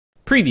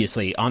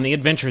Previously on the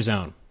Adventure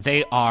Zone,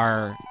 they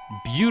are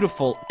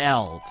beautiful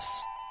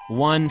elves.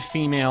 One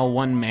female,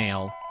 one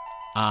male.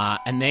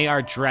 And they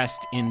are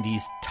dressed in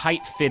these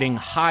tight-fitting,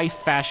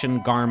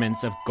 high-fashion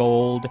garments of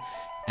gold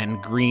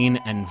and green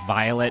and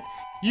violet.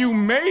 You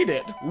made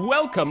it!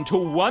 Welcome to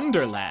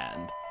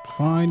Wonderland!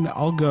 Fine,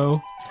 I'll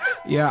go.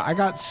 Yeah, I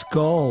got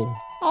Skull.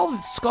 All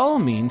that Skull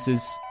means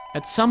is,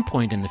 at some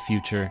point in the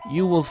future,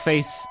 you will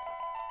face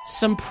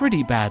some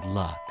pretty bad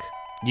luck.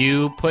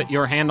 You put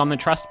your hand on the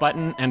trust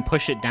button and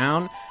push it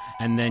down,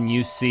 and then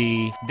you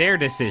see their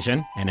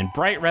decision, and in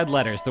bright red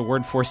letters, the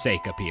word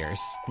forsake appears.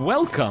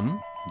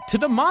 Welcome to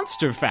the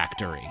Monster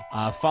Factory.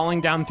 Falling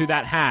down through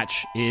that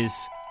hatch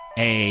is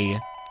a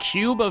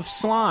cube of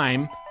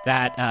slime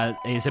that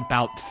is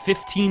about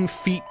 15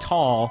 feet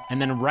tall,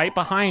 and then right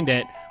behind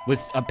it,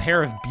 with a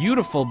pair of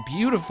beautiful,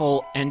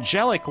 beautiful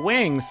angelic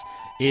wings,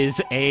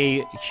 is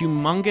a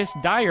humongous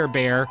dire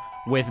bear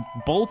with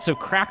bolts of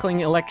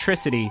crackling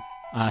electricity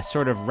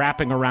sort of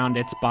wrapping around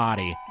its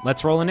body.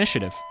 Let's roll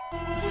initiative.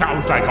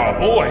 Sounds like our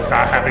boys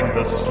are having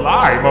the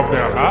slime of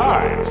their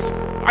lives.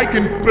 I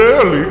can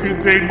barely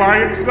contain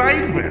my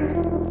excitement.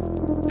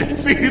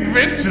 It's the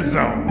Adventure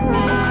Zone.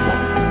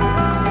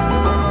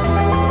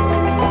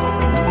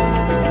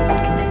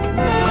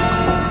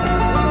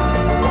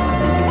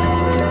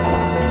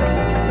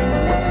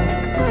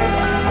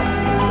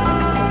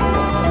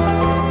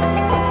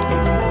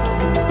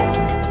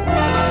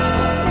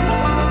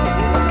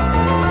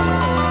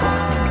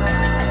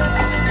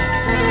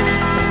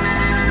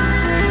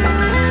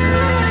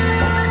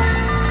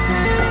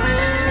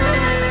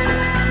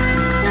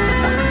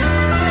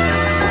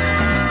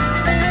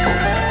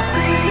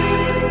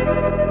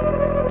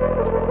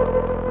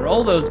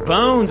 Roll those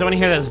bones. I want to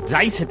hear those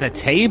dice at the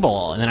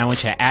table. And then I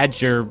want you to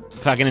add your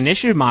fucking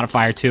initiative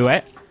modifier to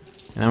it.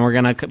 And then we're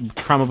going to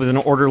come up with an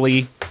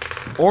orderly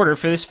order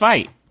for this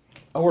fight.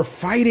 Oh, we're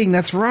fighting.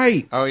 That's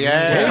right. Oh,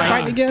 yeah. What are we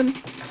fighting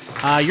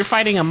again? You're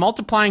fighting a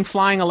multiplying,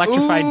 flying,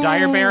 electrified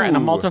dire bear and a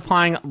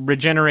multiplying,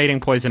 regenerating,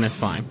 poisonous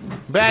slime.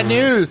 Bad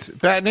news.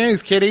 Bad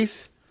news,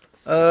 kiddies.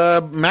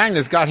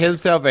 Magnus got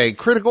himself a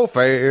critical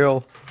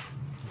fail.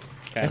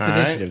 Okay. That's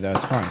initiative, though.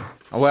 It's fine.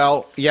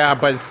 Well, yeah,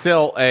 but it's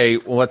still a,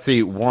 let's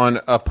see, 1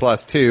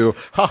 plus 2.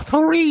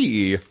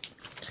 3.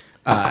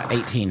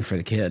 18 for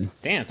the kid.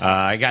 Damn.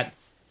 I got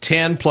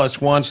 10 plus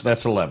 1, so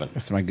that's 11.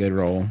 That's my good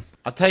roll.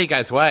 I'll tell you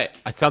guys what,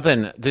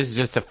 this is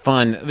just a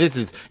fun, this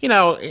is,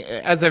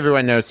 as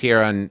everyone knows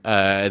here on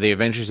the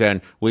Adventure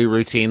Zone, we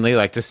routinely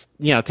like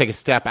to, take a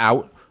step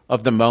out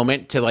of the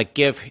moment to like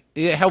give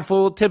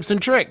helpful tips and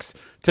tricks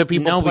to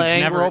people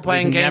playing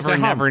role-playing games at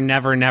home.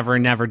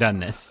 Never done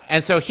this.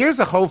 And so here's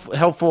a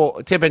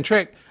helpful tip and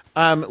trick.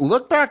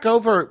 Look back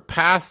over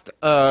past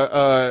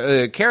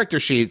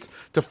character sheets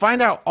to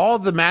find out all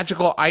the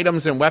magical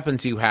items and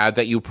weapons you had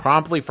that you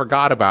promptly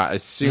forgot about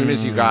as soon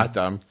as you got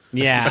them.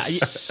 Yeah,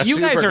 you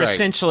guys are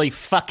essentially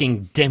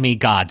fucking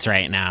demigods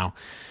right now.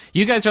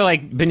 You guys are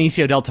like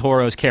Benicio del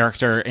Toro's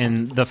character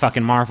in the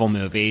fucking Marvel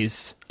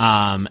movies,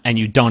 and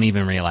you don't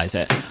even realize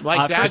it.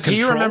 Like, Dad, do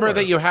you remember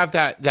that you have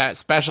that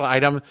special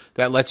item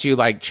that lets you,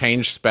 like,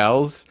 change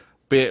spells,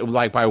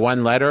 like, by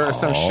one letter or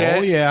some shit?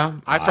 Oh, yeah.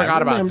 I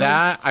forgot about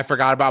that. I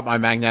forgot about my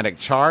magnetic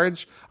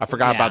charge. I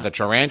forgot about the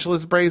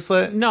Tarantulas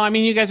bracelet. No, I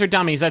mean, you guys are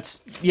dummies.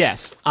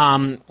 Yes.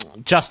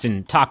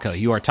 Justin, Taco,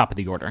 you are top of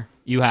the order.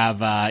 You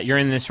have, you're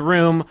in this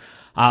room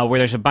where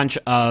there's a bunch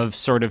of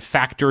sort of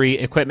factory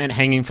equipment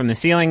hanging from the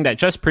ceiling that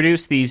just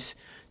produced these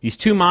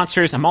two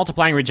monsters, a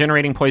multiplying,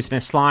 regenerating,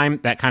 poisonous slime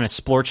that kind of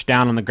splorched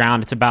down on the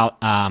ground. It's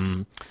about,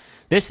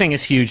 this thing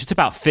is huge. It's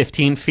about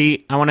 15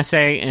 feet, I want to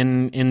say,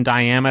 in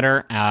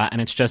diameter, and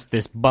it's just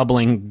this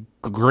bubbling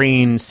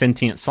green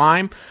sentient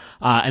slime.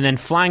 And then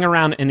flying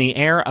around in the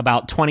air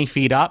about 20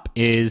 feet up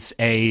is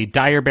a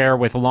dire bear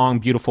with long,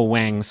 beautiful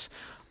wings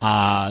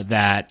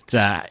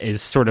that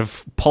is sort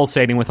of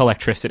pulsating with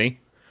electricity.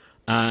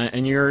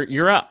 And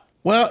you're up.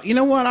 Well, you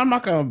know what? I'm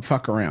not going to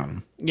fuck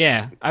around.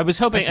 Yeah, I was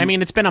hoping. I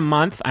mean, it's been a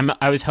month.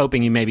 I was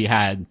hoping you maybe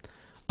had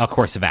a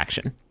course of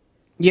action.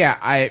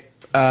 Yeah,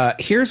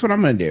 here's what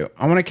I'm going to do.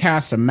 I'm going to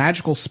cast a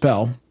magical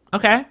spell.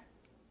 Okay.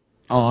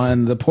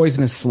 On the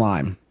poisonous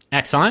slime.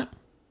 Excellent.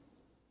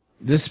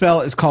 This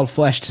spell is called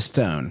Flesh to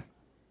Stone.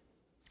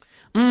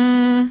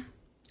 I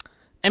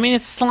mean,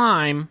 it's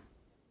slime.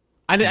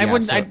 I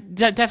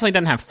definitely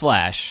doesn't have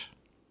flesh.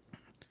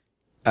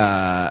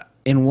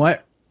 In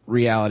what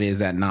reality is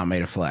that not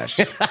made of flesh?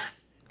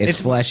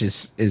 Its flesh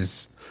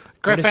is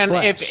Griffin,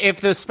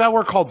 if the spell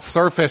were called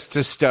Surface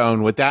to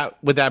Stone, would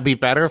that be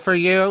better for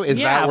you?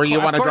 Is that where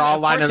you want to draw a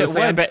line in the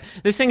sand? But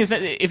this thing is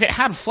that if it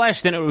had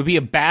flesh, then it would be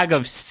a bag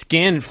of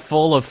skin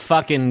full of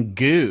fucking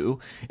goo.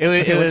 It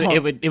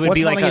would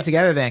be like holding it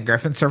together then,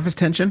 Griffin? Surface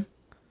tension?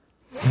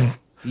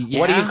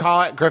 Yeah. What do you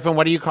call it, Griffin?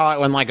 What do you call it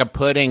when like a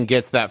pudding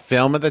gets that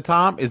film at the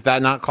top? Is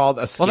that not called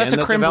a skin? Well,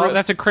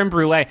 that's a creme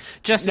brulee.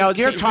 No,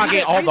 you're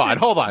talking.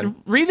 Hold on.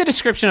 Read the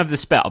description of the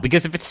spell,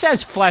 because if it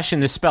says flesh in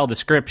the spell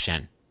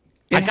description,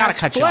 I gotta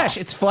cut flesh.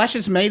 you off. Its flesh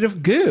is made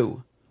of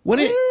goo. What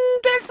it?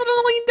 That's what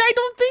I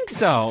don't think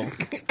so.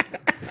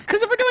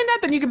 Because if we're doing that,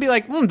 then you could be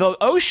like, the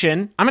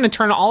ocean, I'm going to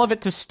turn all of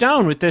it to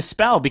stone with this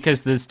spell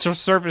because the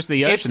surface of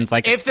the ocean's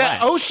like if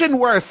the ocean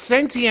were a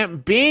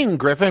sentient being,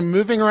 Griffin,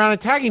 moving around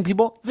attacking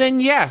people, then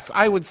yes,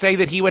 I would say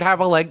that he would have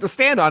a leg to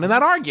stand on in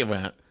that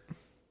argument.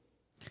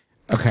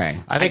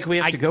 Okay. I think we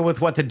have to go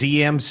with what the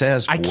DM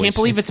says. I can't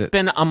believe it's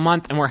been a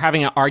month and we're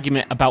having an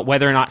argument about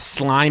whether or not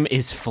slime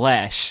is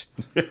flesh.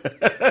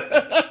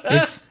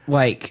 It's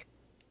like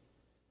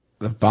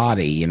the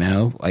body, you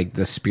know? Like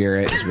the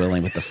spirit is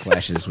willing, but the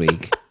flesh is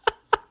weak.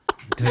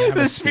 Does it have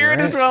The a spirit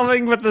is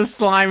willing, but the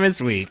slime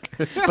is weak.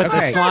 But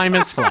the slime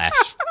is flesh.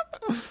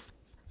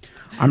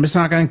 I'm just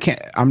not gonna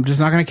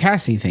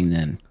cast anything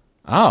then.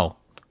 Oh.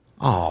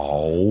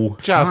 Oh,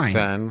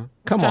 Justin,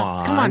 come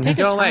on. Come on, take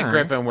a don't let turn.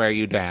 Griffin wear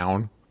you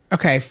down.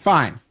 Okay,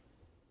 fine.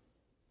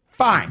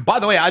 By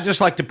the way, I'd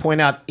just like to point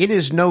out, it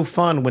is no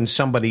fun when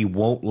somebody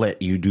won't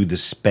let you do the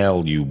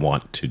spell you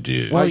want to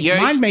do. Well,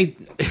 yeah, mine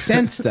made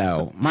sense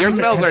though. Your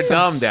spells are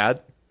dumb,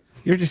 Dad.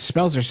 Your just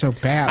spells are so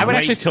bad. I would Wait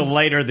actually till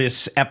later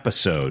this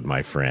episode,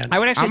 my friend. I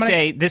would actually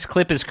say this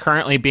clip is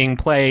currently being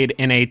played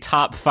in a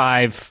top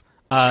 5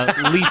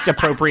 least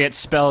appropriate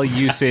spell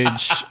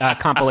usage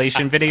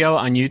compilation video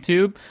on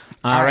YouTube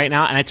right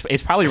now, and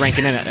it's probably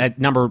ranking in at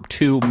number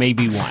 2,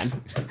 maybe 1.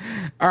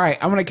 All right,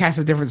 I'm gonna cast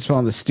a different spell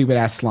on this stupid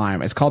ass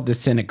slime. It's called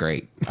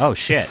Disintegrate. Oh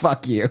shit!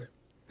 Fuck you.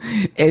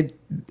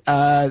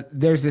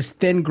 There's this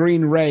thin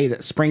green ray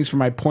that springs from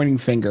my pointing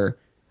finger,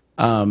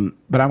 but I'm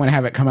gonna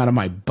have it come out of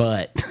my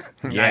butt.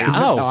 Yeah. That's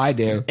Oh. how I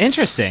do.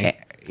 Interesting.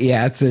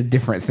 Yeah, it's a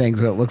different thing,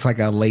 so it looks like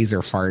a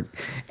laser fart.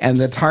 And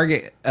the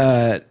target,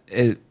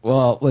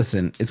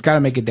 listen, it's got to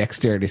make a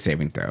dexterity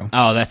saving throw.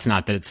 Oh, that's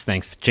not that it's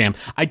thanks to Jam.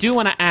 I do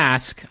want to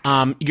ask,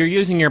 you're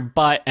using your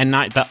butt and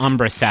not the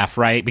Umbra Staff,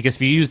 right? Because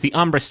if you use the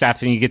Umbra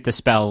Staff, then you get the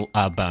spell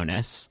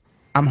bonus.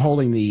 I'm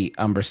holding the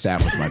Umbra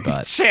Staff with my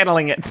butt.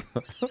 Channeling it.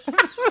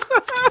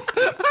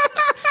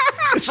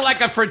 It's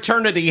like a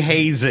fraternity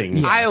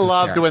hazing. I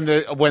loved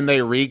when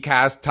they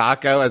recast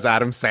Taco as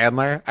Adam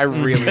Sandler. I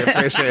really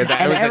appreciated that.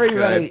 It And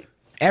was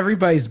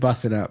everybody's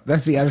busting up.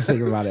 That's the other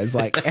thing about it. It's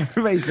like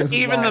everybody's just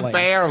even the bawling.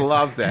 bear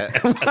loves it.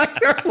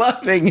 You're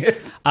loving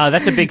it.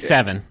 That's a big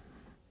 7.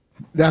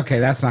 Okay,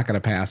 that's not going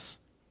to pass.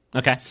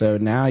 Okay. So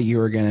now you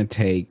are going to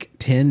take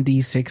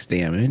 10d6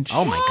 damage.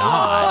 Oh my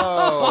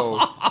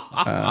god.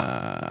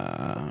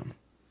 Oh,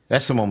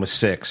 That's the one with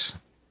 6.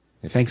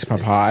 Thanks,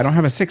 Papa. I don't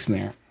have a 6 in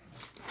there.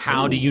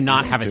 How do you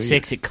not have a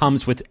 6? It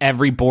comes with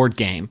every board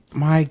game.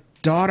 My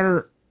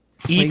daughter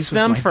Eats plays with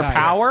them my for dice.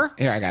 power?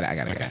 Here, I got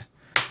it.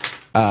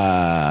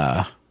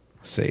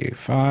 Let's see,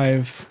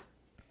 5.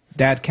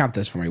 Dad, count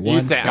this for me. 1. you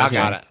say I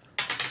got it.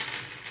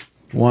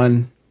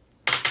 1,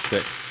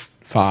 6,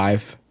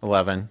 5,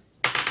 11,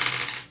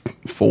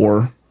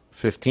 4,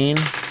 15.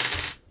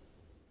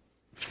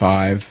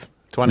 5.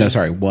 20. No,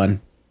 sorry,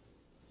 1.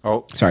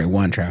 Oh, Sorry,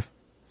 1, Trev.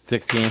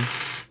 16,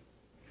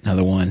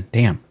 Another 1.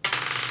 Damn.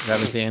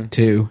 17,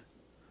 2.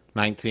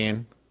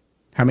 19.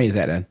 How many is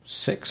that, Dad?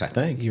 6, I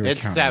think. You were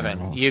It's counting 7.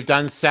 rolls. You've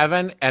done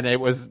 7, and it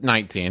was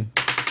 19.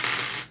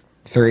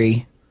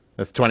 3,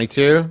 That's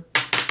 22,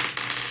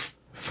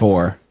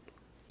 4,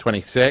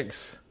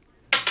 26,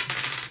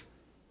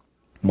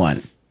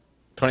 1.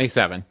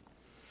 27.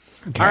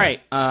 All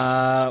right.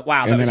 Wow,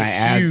 that And was then a I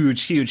add-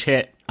 huge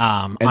hit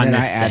And on then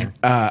this I thing.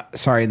 add,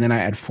 and then I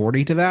add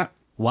 40 to that.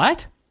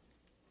 What?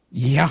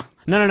 Yeah.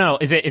 No.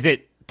 Is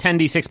it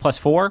 10d6 plus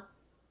 4?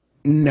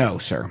 No,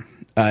 sir.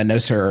 No,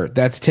 sir.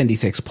 That's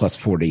 10d6 plus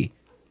 40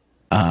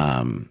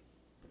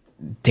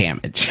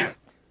 damage.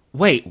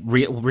 Wait,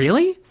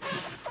 really?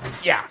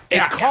 Yeah.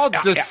 It's called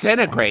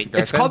Disintegrate.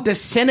 It's Griffin. called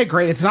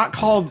Disintegrate. It's not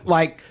called,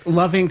 like,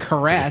 Loving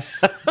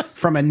Caress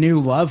from a new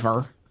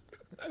lover.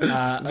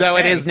 Though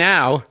it is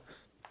now.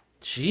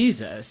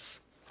 Jesus.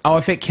 Oh,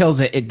 if it kills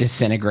it, it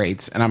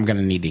disintegrates, and I'm going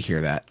to need to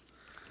hear that.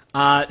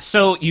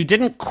 So you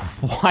didn't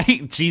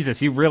quite...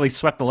 Jesus, you really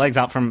swept the legs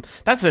out from...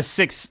 That's a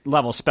 6th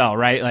level spell,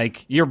 right?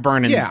 Like, you're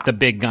burning Yeah. the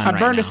big gun I right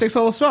burned now. a 6th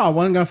level spell. I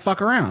wasn't going to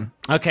fuck around.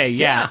 Okay,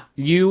 yeah.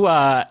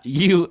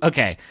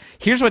 Okay,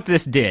 here's what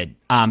this did.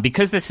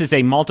 Because this is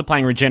a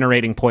multiplying,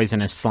 regenerating,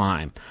 poisonous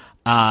slime,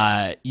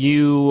 I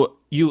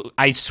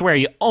swear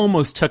you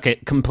almost took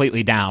it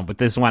completely down with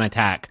this one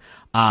attack.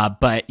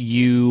 But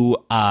you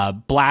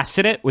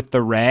blasted it with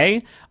the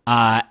ray,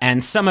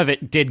 and some of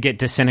it did get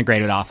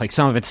disintegrated off. Like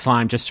some of its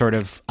slime just sort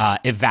of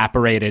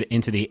evaporated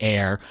into the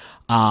air.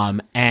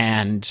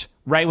 And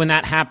right when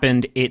that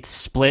happened, it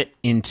split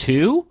in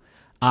 2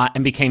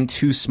 and became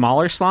 2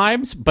 smaller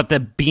slimes. But the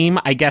beam,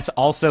 I guess,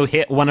 also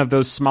hit one of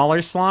those smaller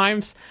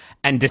slimes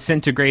and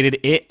disintegrated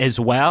it as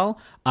well.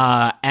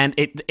 And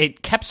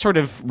it kept sort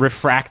of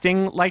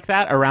refracting like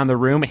that around the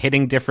room,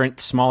 hitting different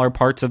smaller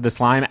parts of the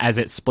slime as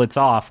it splits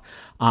off.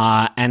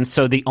 And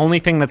so the only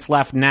thing that's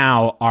left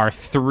now are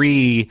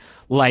 3,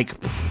 like,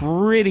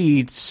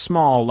 pretty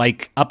small,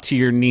 like, up to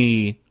your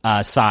knee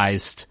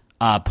sized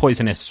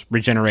poisonous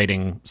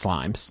regenerating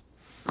slimes.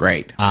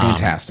 Great.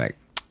 Fantastic.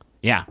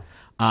 Yeah.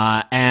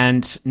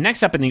 And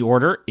next up in the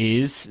order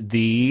is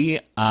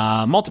the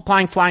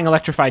multiplying, flying,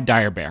 electrified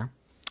dire bear.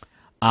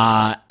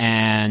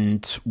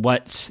 And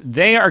what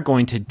they are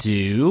going to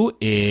do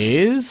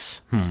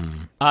is...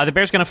 the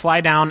bear's going to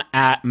fly down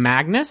at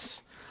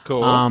Magnus.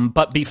 Cool.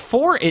 But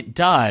before it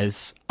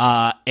does,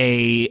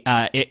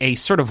 a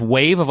sort of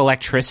wave of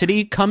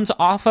electricity comes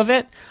off of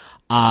it.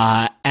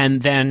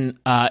 And then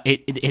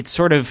it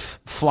sort of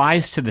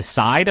flies to the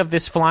side of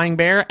this flying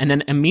bear, and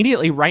then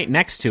immediately right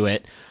next to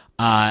it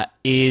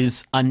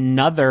is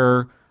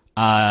another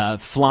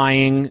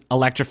flying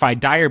electrified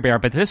dire bear.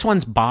 But this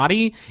one's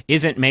body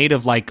isn't made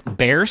of like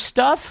bear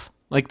stuff,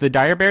 like the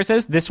dire bear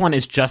says. This one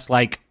is just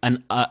like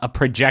a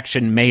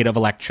projection made of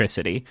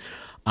electricity.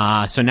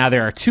 So now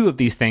there are two of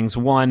these things,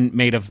 one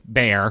made of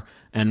bear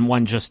and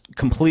one just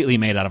completely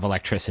made out of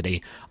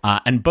electricity.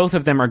 And both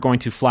of them are going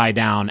to fly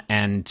down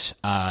and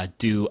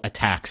do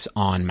attacks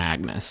on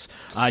Magnus.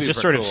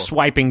 Just sort of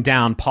swiping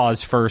down,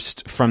 paws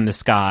first from the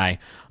sky.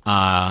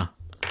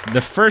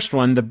 The first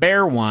one, the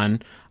bear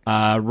one,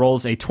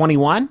 rolls a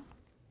 21.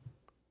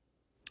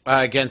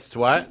 Against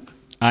what?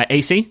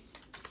 AC?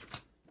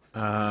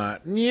 Yeah,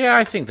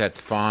 I think that's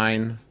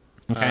fine.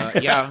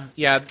 Okay.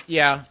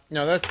 Yeah.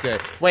 No, that's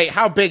good. Wait,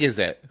 how big is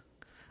it?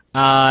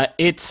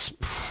 It's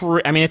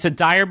it's a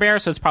dire bear,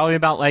 so it's probably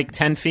about like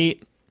 10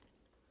 feet.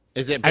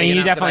 Is it big I mean,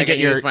 you enough definitely that I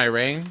get can use my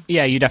ring?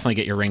 Yeah, you definitely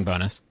get your ring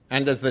bonus.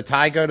 And does the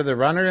tie go to the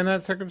runner in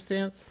that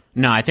circumstance?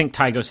 No, I think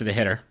tie goes to the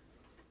hitter.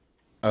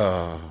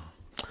 Oh.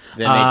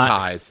 Then it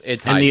ties.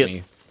 It ties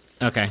me.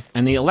 Okay.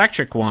 And the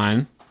electric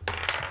one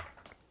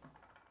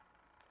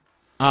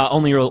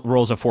only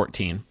rolls a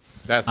 14.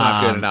 That's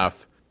not good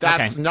enough.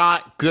 That's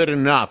not good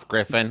enough,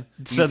 Griffin.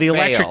 So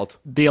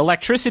the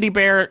electricity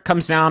bear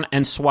comes down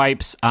and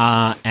swipes,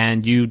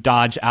 and you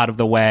dodge out of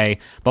the way.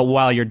 But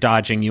while you're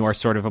dodging, you are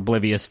sort of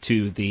oblivious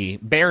to the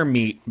bear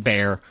meat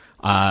bear,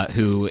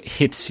 who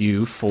hits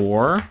you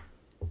for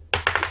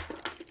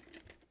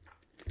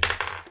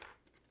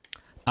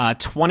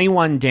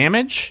 21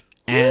 damage.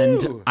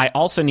 And Woo. I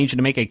also need you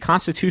to make a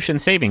Constitution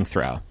saving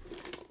throw.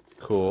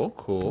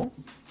 Cool.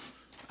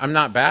 I'm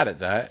not bad at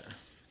that.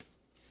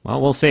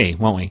 Well, we'll see,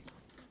 won't we?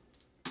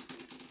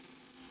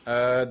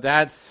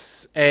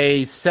 That's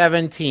a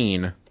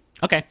 17.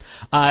 Okay.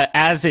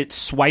 As it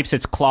swipes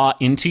its claw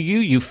into you,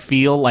 you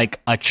feel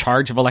like a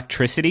charge of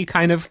electricity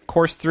kind of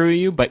course through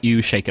you, but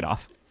you shake it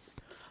off.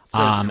 So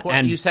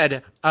and you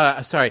said,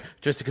 sorry,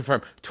 just to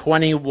confirm,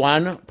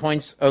 21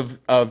 points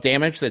of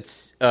damage.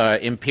 That's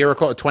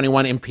empirical.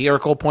 21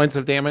 empirical points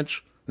of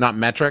damage, not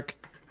metric.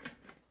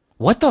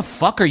 What the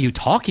fuck are you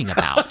talking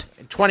about?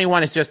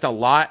 21 is just a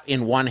lot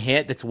in one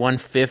hit. That's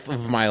 1/5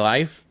 of my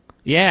life.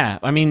 Yeah,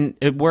 I mean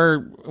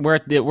we're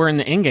in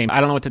the in game. I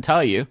don't know what to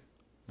tell you.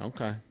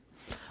 Okay.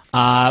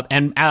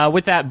 And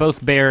with that,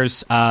 both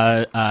bears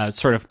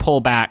sort of pull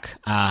back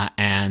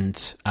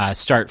and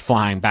start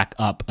flying back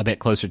up a bit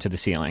closer to the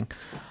ceiling.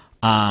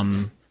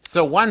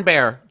 So one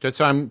bear, just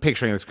so I'm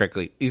picturing this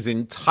correctly, is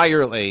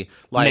entirely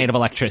made of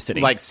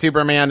electricity, like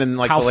Superman in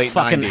the late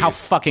 90s. How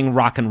fucking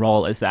rock and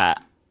roll is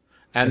that?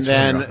 And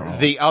then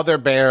the other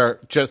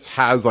bear just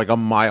has like a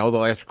mild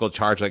electrical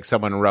charge, like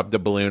someone rubbed a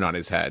balloon on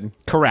his head.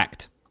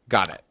 Correct.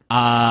 Got it.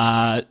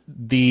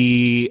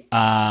 The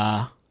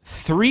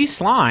three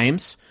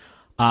slimes,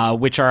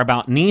 which are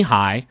about knee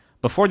high,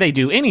 before they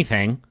do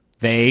anything,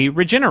 they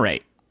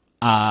regenerate.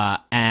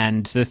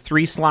 And the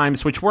three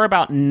slimes, which were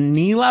about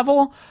knee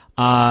level,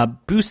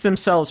 boost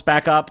themselves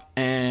back up.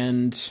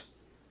 And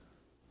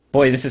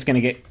boy, this is going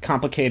to get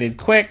complicated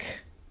quick.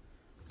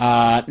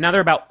 Now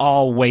they're about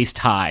all waist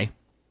high.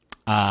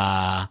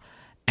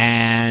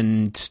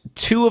 And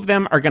two of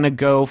them are going to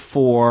go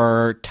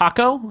for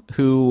Taco,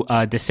 who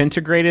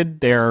disintegrated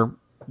their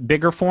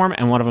bigger form,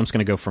 and one of them's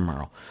going to go for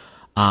Merle.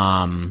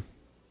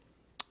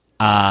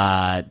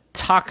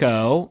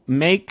 Taco,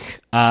 make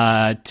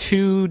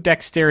 2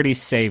 dexterity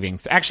saving.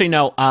 Actually,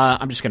 no,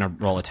 I'm just going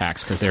to roll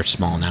attacks because they're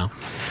small now.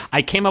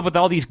 I came up with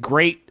all these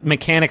great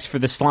mechanics for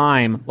the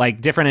slime, like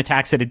different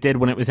attacks that it did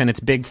when it was in its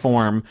big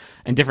form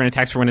and different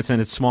attacks for when it's in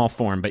its small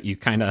form, but you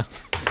kind of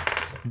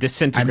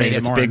disintegrate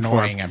its big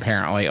annoying, form.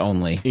 Apparently,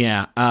 only.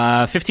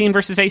 Yeah. 15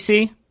 versus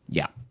AC?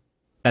 Yeah.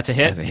 That's a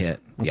hit? That's a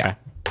hit. Okay.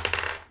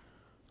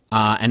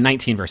 Yeah. And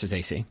 19 versus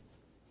AC.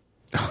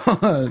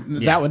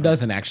 That one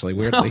doesn't actually,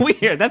 weirdly.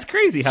 Weird. That's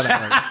crazy how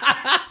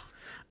that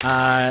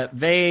works.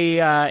 They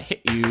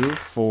hit you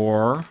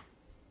for...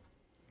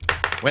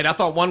 Wait, I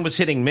thought one was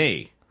hitting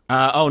me. No,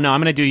 I'm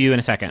going to do you in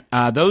a second.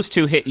 Those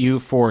two hit you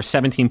for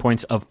 17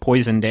 points of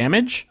poison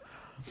damage.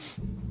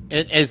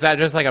 Is that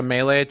just like a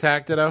melee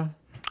attack, Ditto?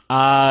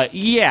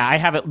 Yeah, I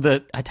have it.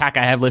 The attack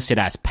I have listed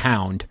as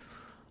pound.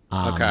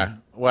 Okay.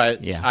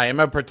 What? Yeah. I am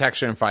a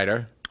protection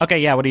fighter. Okay,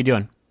 yeah, what are you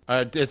doing?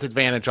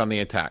 Disadvantage on the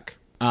attack.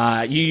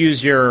 You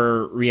use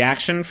your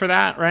reaction for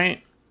that,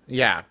 right?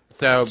 Yeah.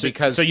 So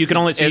because you can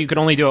only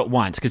do it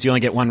once because you only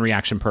get one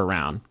reaction per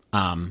round.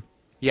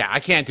 Yeah, I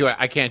can't do it.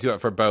 I can't do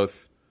it for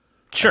both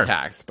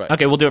attacks. But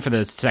okay, we'll do it for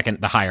the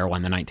higher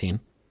one, the 19.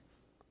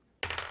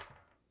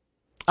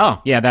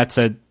 Oh, yeah, that's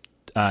a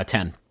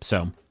 10.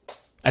 So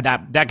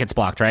that gets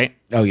blocked, right?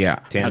 Oh, yeah.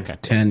 10. Okay.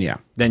 10, yeah.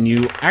 Then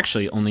you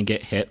actually only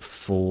get hit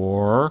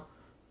for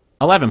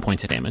 11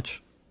 points of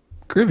damage.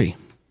 Groovy.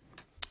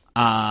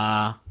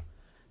 The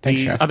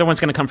Thanks, Chef. other one's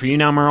going to come for you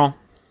now, Merle.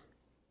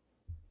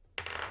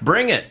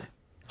 Bring it,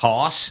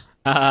 Hoss.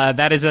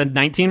 That is a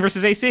 19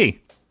 versus AC.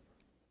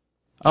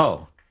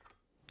 Oh,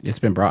 It's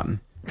been brought in.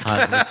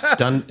 it's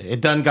done. It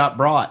done got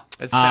brought.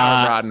 It's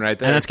sour rotten right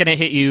there. And that's going to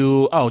hit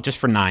you, just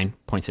for 9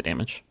 points of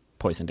damage.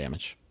 Poison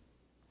damage.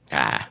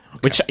 Ah,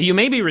 Which you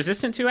may be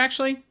resistant to,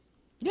 actually.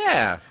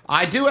 yeah.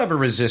 I do have a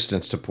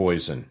resistance to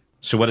poison.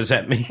 So what does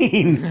that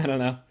mean? I don't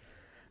know.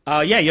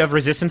 Yeah, you have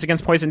resistance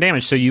against poison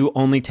damage, so you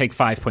only take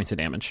 5 points of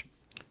damage.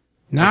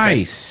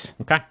 Nice.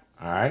 Okay.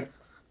 All right.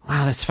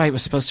 Wow, this fight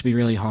was supposed to be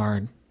really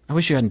hard. I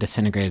wish you hadn't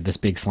disintegrated this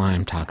big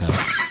slime, Taco.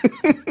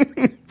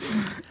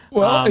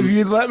 Well, if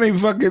you'd let me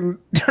fucking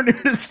turn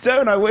into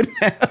stone, I wouldn't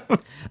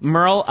have.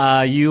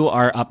 Merle, you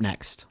are up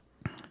next.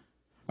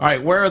 All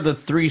right. Where are the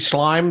 3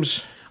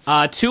 slimes?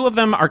 2 of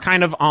them are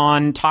kind of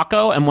on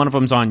Taco, and one of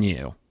them's on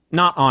you.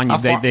 Not on you. How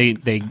far-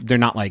 They're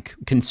not like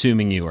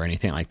consuming you or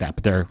anything like that.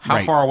 But they're How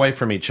right. far away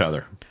from each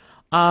other?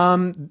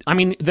 I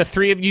mean, the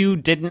 3 of you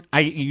didn't.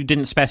 You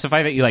didn't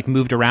specify that you like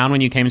moved around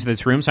when you came into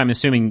this room. So I'm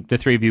assuming the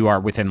 3 of you are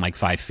within like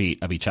 5 feet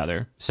of each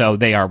other. So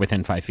they are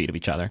within 5 feet of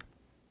each other.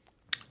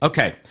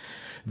 Okay.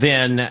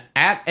 Then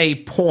at a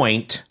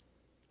point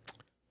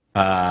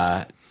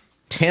 10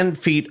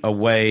 feet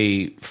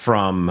away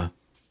from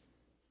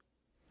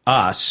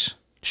us,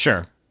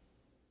 Sure.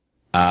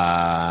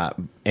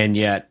 and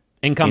yet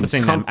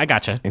Encompassing them. I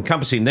gotcha.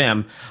 encompassing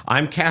them,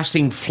 I'm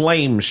casting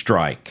Flame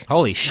Strike.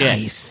 Holy shit.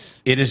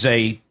 Nice. It is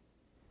a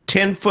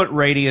 10-foot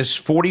radius,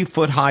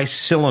 40-foot high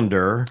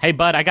cylinder, Hey,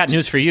 bud, I got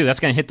news for you. That's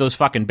going to hit those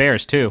fucking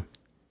bears, too.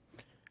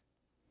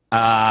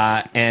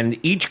 and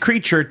each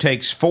creature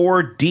takes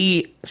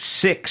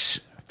 4d6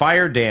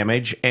 fire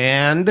damage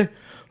and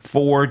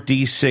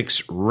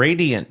 4d6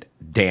 radiant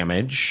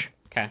damage.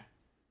 Okay.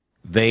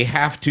 They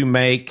have to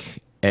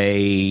make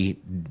a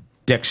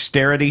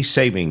dexterity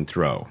saving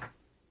throw.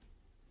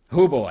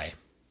 Oh, boy.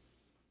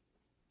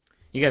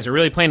 You guys are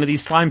really playing to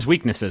these slime's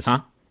weaknesses,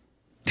 huh?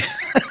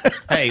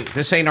 Hey,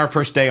 this ain't our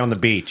first day on the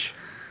beach.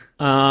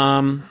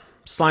 Slime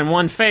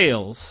 1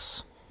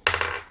 fails.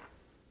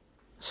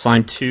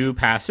 Slime 2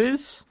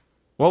 passes.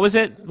 What was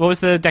it? What was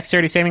the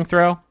dexterity saving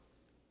throw?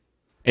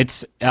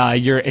 It's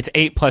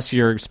 8 plus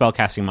your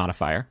spellcasting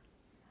modifier.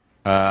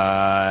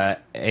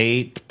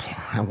 8.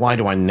 Why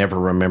do I never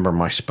remember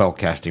my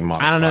spellcasting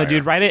modifier? I don't know,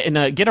 dude. Write it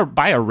in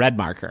buy a red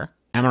marker.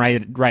 I'm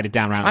gonna write it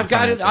down right. I've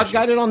got it. I've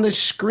got it on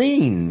this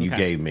screen you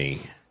gave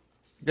me.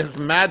 This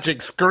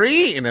magic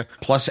screen.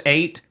 Plus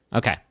 8.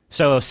 Okay,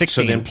 so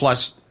 16. So then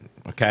plus.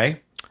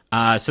 Okay.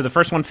 So the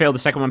first one failed. The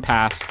second one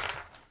passed.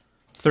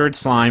 Third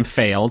slime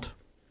failed.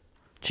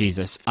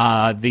 Jesus.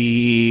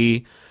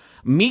 The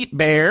meat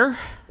bear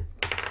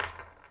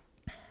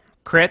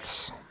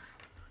crits.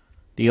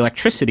 The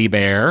electricity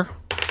bear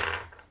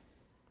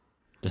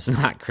does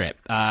not crit.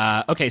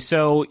 Okay,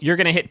 so you're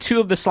going to hit 2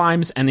 of the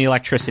slimes and the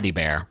electricity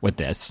bear with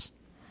this.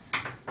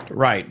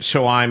 Right.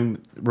 So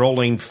I'm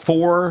rolling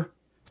 4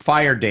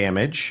 fire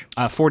damage.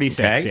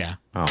 46, Okay. yeah.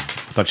 Oh, I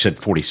thought you said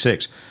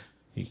 46.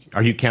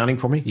 Are you counting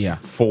for me? Yeah.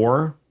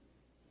 4,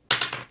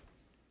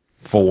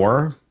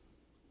 4,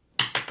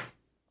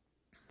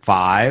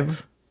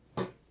 5,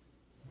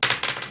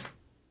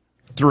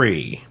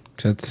 3.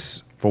 So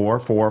it's 4,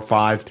 4,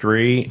 5,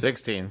 3,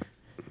 16.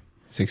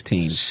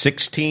 16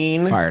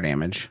 16. fire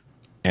damage.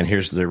 And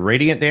here's the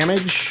radiant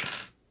damage.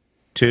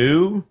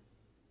 2,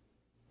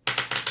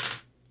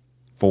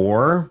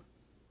 4,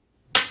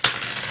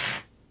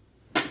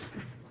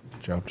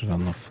 Dropped it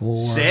on the floor.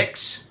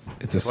 6.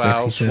 It's a 6.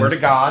 Wow. He Swear to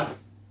says. God.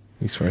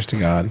 He swears to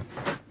God.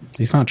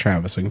 He's not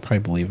Travis, so we can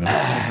probably believe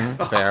him.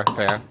 Fair.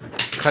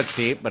 Cuts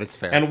deep, but it's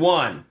fair. And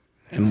 1.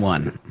 And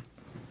 1.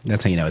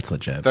 That's how you know it's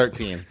legit.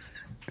 13.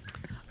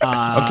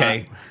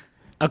 Okay.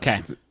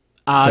 Okay.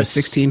 So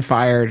 16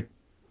 fire,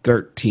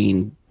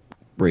 13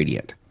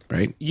 radiant,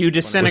 right? You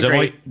disintegrate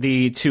only-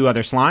 the 2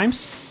 other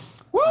slimes.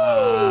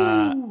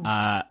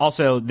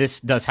 Also, this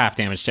does half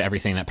damage to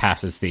everything that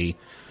passes the.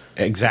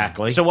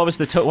 Exactly. So what was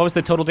the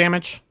total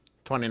damage?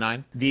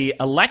 29. The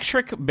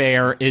electric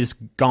bear is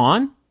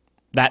gone.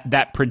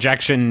 That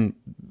projection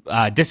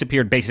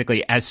disappeared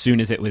basically as soon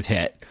as it was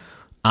hit.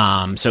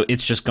 So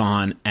it's just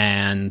gone.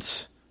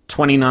 And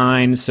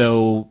 29,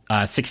 so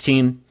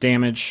 16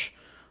 damage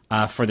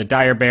for the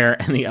dire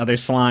bear and the other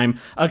slime.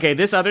 Okay,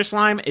 this other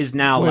slime is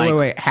now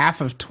Wait.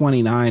 Half of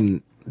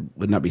 29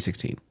 would not be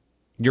 16.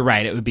 You're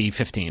right. It would be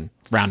 15,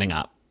 rounding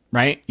up,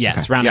 right?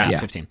 Yes, rounding up Yeah.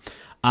 is 15.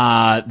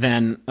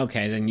 Then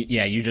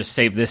you just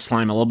save this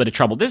slime a little bit of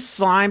trouble. This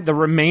slime, the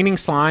remaining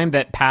slime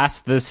that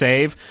passed the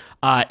save,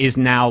 is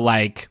now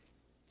like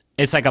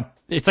it's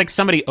like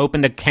somebody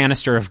opened a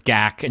canister of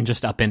gack and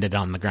just upended it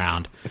on the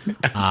ground,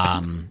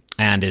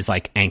 and is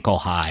like ankle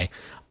high.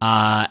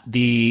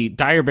 The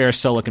dire bear is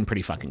still looking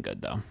pretty fucking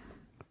good though.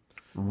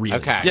 Really?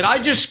 Okay. Did I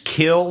just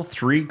kill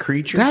 3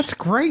 creatures? That's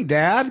great,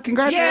 Dad.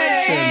 Congratulations.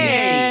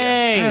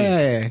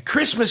 Hey.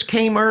 Christmas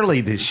came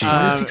early this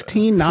year.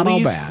 16, not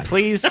all bad.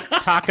 Please,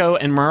 Taco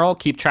and Merle,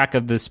 keep track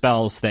of the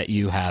spells that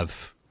you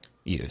have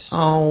use.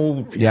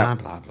 Oh, Yeah, blah,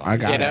 blah, blah. I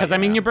got it. Because I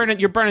mean, you're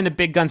burning the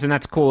big guns, and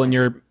that's cool, and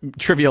you're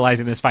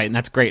trivializing this fight, and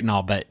that's great and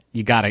all, but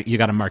you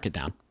gotta mark it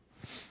down.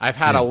 I've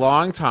had a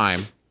long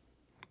time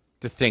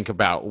to think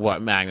about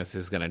what Magnus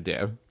is going to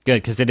do.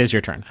 Good, because it is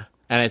your turn.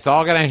 And it's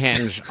all going to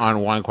hinge on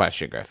one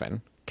question,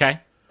 Griffin. Okay.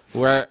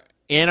 We're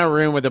in a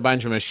room with a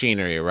bunch of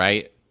machinery,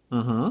 right?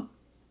 Mm-hmm.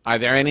 Are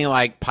there any,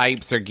 like,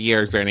 pipes or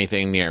gears or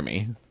anything near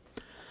me?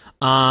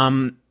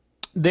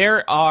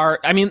 There are.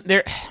 I mean,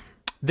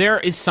 there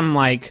is some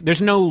like.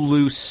 There's no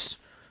loose.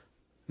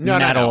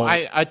 metal. No.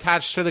 I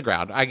attached to the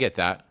ground. I get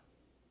that.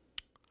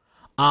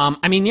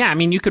 I mean, yeah. I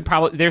mean, you could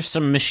probably. There's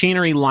some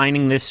machinery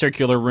lining this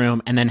circular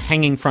room, and then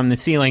hanging from the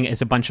ceiling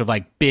is a bunch of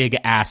like big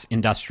ass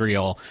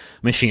industrial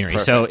machinery.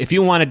 Perfect. So if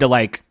you wanted to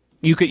like,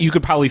 you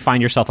could probably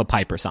find yourself a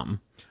pipe or something.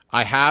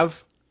 I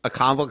have a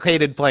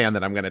complicated plan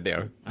that I'm going to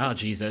do. Oh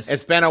Jesus!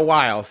 It's been a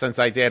while since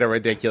I did a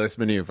ridiculous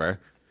maneuver.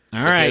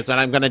 All So right. here's what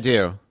I'm going to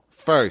do.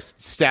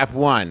 First, step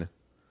 1.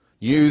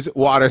 Use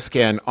water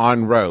skin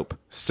on rope.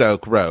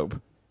 Soak rope.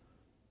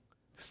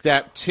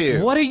 Step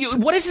 2. What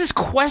is this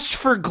quest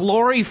for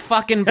glory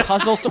fucking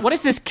puzzle? So what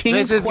is this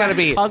King's This is Quest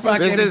gonna be- puzzle?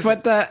 this is-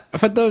 Put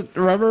the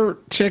rubber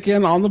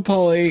chicken on the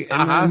pulley.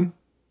 And then-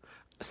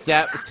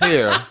 Step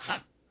 2.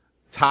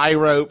 Tie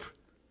rope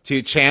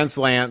to Chance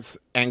Lance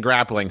and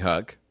grappling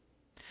hook.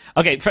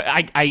 Okay,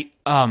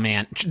 oh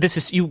man, this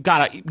is you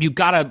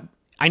gotta.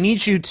 I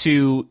need you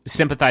to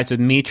sympathize with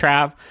me,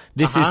 Trav.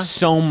 This is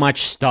so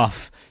much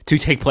stuff to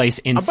take place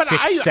in 6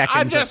 seconds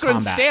I've just of been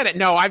combat. standing.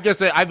 No,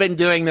 I've been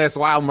doing this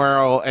while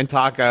Merle and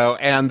Taco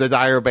and the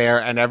Dire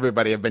Bear and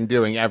everybody have been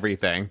doing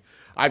everything.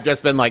 I've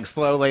just been like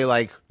slowly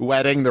like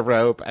wetting the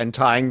rope and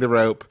tying the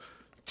rope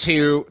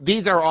to.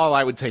 These are all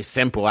I would say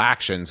simple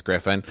actions,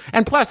 Griffin.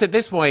 And plus, at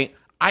this point,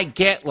 I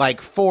get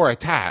like 4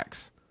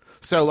 attacks.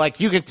 So, like,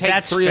 you could take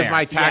That's 3 fair. of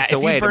my attacks Yeah,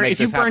 if you away burn- to make if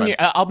you this burn happen. your,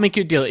 I'll make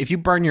you a deal. If you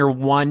burn your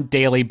 1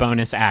 daily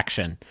bonus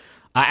action,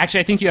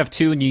 actually, I think you have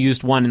 2 and you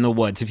used 1 in the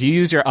woods. If you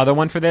use your other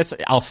one for this,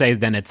 I'll say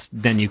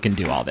then you can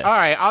do all this. All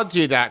right, I'll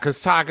do that because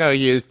Taco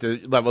used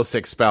the level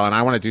 6 spell, and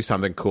I want to do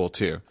something cool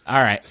too.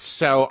 All right.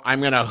 So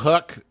I'm going to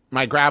hook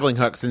my grappling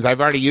hook. Since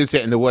I've already used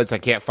it in the woods, I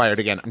can't fire it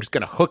again. I'm just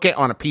going to hook it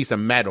on a piece of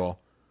metal,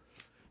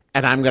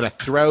 and I'm going to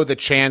throw the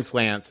Chance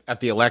Lance at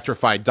the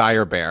electrified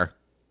Dire Bear.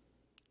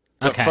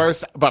 Okay.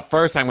 But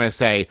first, I'm going to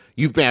say,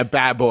 you've been a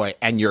bad boy,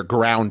 and you're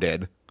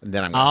grounded. And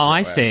then I'm gonna Oh, throw I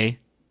it. see.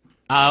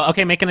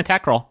 Okay, make an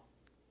attack roll.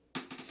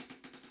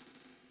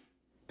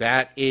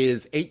 That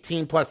is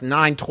 18 plus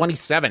 9,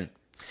 27.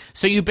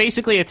 So you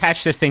basically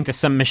attached this thing to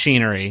some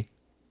machinery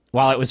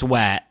while it was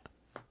wet,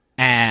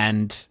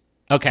 and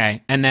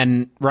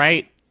then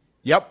right,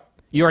 Yep,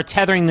 you are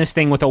tethering this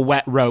thing with a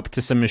wet rope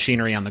to some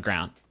machinery on the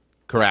ground.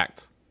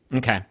 correct.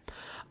 Okay.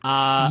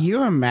 do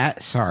you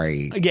imagine?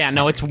 Sorry. Yeah,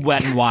 no, it's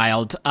wet and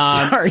wild.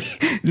 Sorry.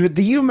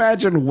 Do you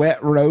imagine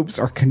wet ropes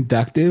are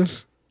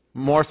conductive?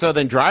 More so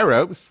than dry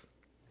ropes.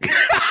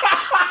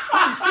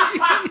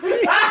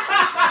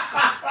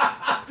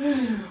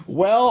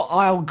 Well,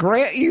 I'll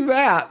grant you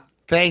that.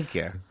 Thank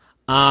you.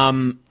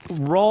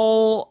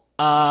 Roll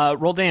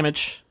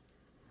damage.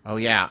 Oh,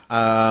 yeah.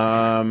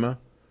 I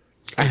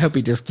hope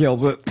he just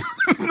kills it.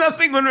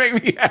 Nothing would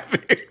make me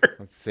happier.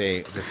 Let's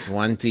see. This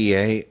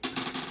 1d8.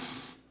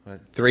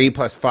 3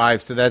 plus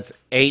 5, so that's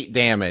 8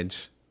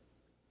 damage.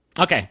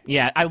 Okay,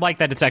 yeah, I like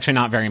that it's actually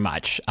not very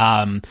much.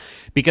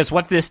 Because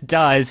what this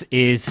does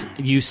is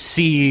you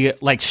see,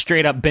 like,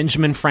 straight up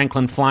Benjamin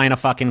Franklin flying a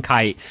fucking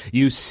kite.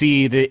 You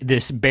see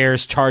this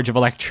bear's charge of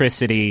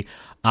electricity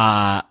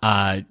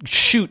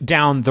shoot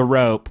down the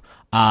rope.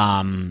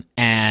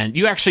 And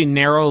you actually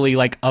narrowly,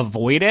 like,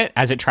 avoid it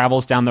as it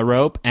travels down the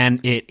rope, and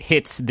it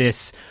hits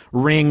this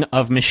ring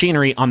of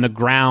machinery on the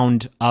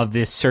ground of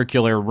this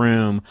circular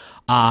room.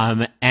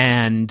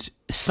 And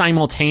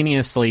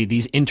simultaneously,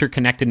 these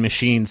interconnected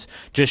machines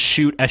just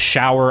shoot a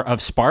shower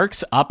of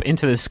sparks up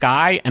into the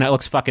sky, and it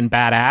looks fucking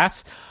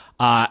badass.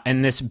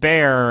 And this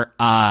bear,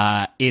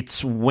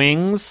 its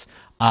wings,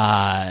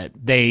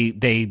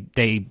 they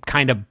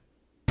kind of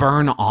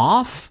burn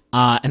off,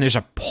 and there's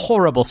a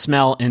horrible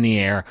smell in the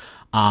air,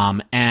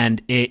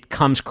 and it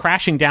comes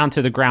crashing down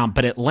to the ground,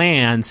 but it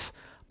lands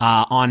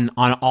on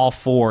all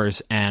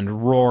fours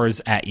and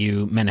roars at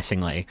you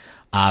menacingly.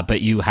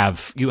 But you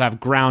have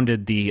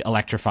grounded the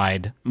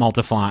electrified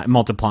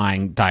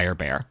multiplying dire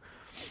bear.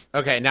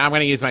 Okay, now I'm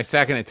going to use my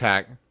second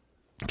attack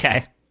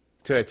Okay.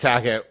 to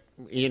attack it,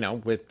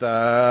 with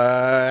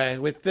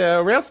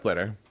the rail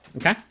splitter.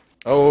 Okay.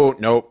 Oh,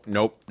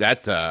 nope.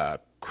 That's a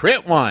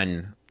crit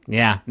one.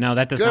 Yeah. No,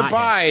 that does not.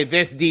 Goodbye,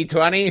 this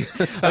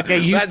D20.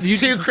 Okay, That's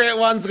 2 crit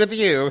ones with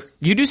you.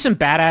 You do some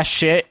badass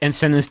shit and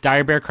send this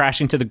dire bear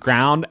crashing to the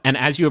ground, and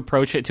as you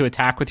approach it to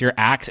attack with your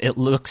axe, it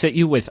looks at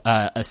you with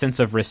a sense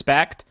of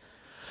respect,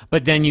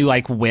 but then you,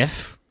 like,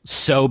 whiff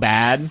so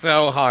bad,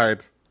 So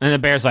hard. and the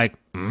bear's like,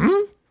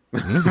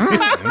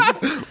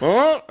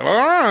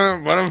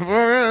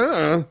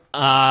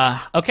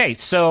 okay,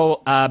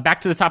 so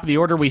back to the top of the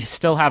order, we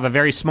still have a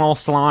very small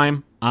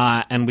slime,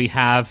 and we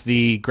have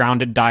the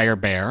grounded dire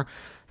bear.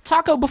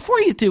 Taco, before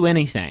you do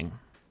anything,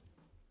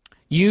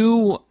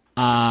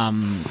 I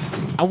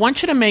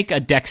want you to make a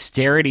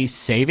dexterity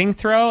saving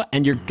throw,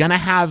 and you're gonna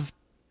have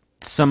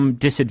some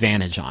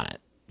disadvantage on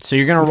it. So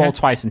you're gonna roll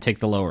twice and take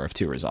the lower of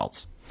two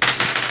results.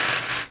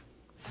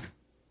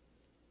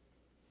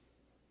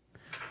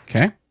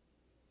 Okay.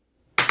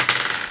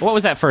 What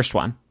was that first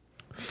one?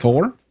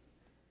 4.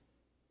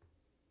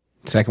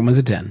 Second one's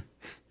a 10.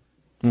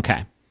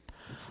 Okay.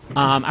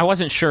 I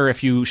wasn't sure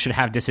if you should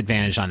have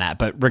disadvantage on that,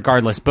 but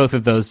regardless, both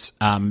of those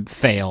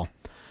fail.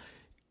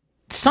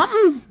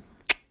 Something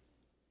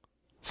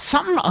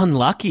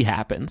unlucky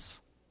happens.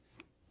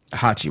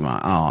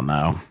 Hachiman. Oh,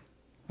 no.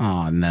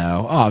 Oh,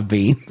 no. Oh,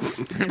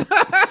 beans.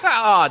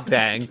 Oh,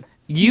 dang.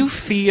 You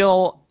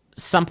feel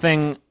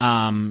something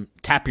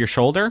tap your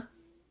shoulder,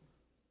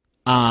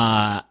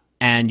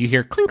 and you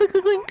hear clink, clink,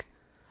 clink, clink.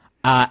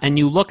 And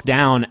you look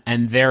down,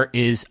 and there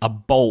is a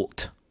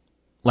bolt,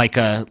 like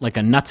a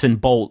nuts and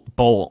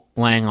bolt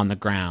laying on the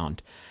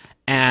ground.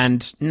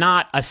 And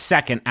not a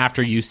second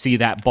after you see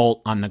that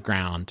bolt on the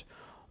ground,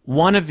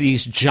 one of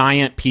these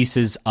giant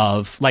pieces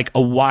of, like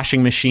a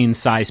washing machine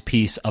size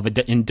piece of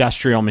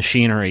industrial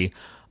machinery,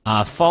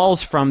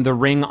 falls from the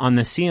ring on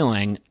the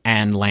ceiling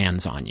and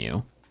lands on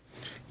you.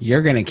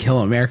 You're going to kill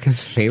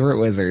America's favorite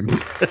wizard.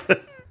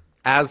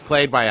 As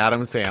played by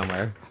Adam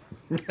Sandler.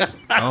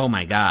 Oh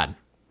my god.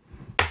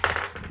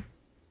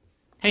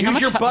 Hey,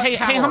 Use your butt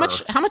how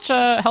much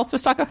health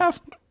does Taco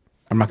have?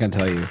 I'm not going to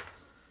tell you.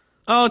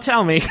 Oh,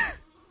 tell me.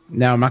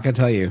 No, I'm not going to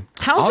tell you.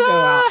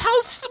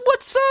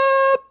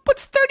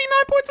 What's 39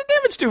 points of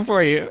damage do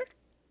for you?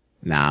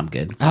 Nah, I'm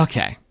good.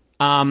 Okay.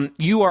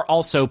 You are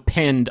also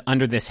pinned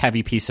under this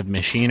heavy piece of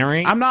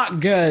machinery. I'm not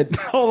good.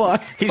 Hold on.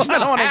 He's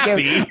not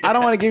happy. I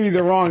don't want to give you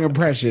the wrong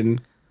impression.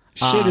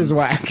 Shit is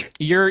whack.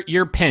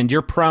 You're pinned.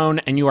 You're prone,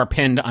 and you are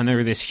pinned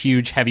under this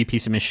huge, heavy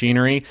piece of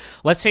machinery.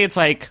 Let's say it's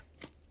it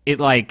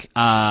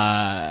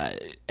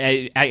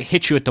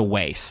hit you at the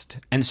waist,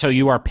 and so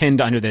you are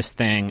pinned under this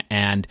thing,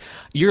 and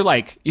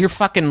you're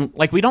fucking,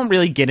 like, we don't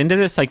really get into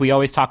this, like we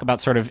always talk about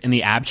sort of in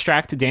the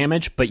abstract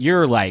damage, but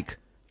you're like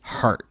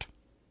hurt.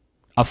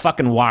 A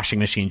fucking washing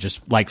machine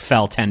just like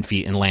fell 10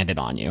 feet and landed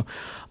on you.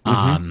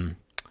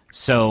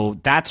 So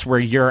that's where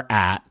you're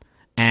at,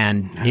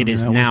 and it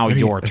is now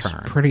your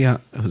turn.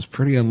 It was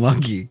pretty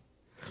unlucky.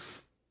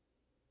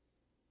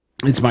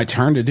 It's my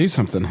turn to do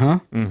something, huh?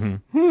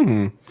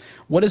 Mm-hmm.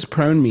 What does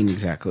prone mean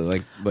exactly?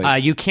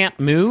 Like you can't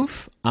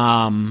move,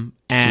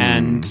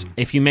 and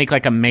if you make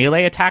like a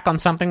melee attack on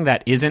something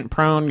that isn't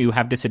prone, you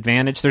have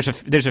disadvantage.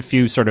 There's a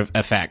few sort of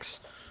effects.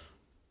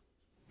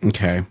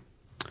 Okay.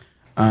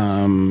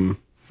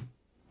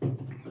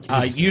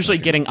 Usually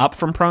getting up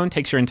from prone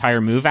takes your entire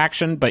move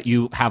action, but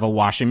you have a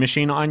washing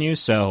machine on you,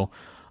 so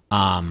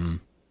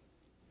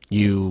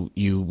you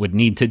would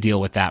need to deal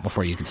with that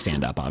before you can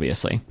stand up,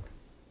 obviously.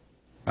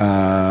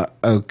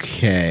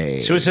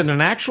 Okay. So is it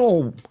an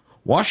actual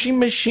washing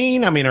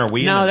machine? I mean, are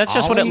we? No, that's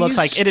just what it looks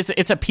Ollie's? like.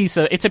 It's a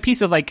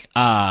piece of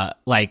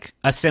like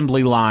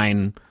assembly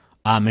line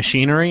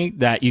machinery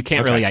that you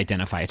can't really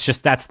identify. It's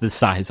just that's the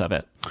size of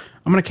it.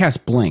 I'm gonna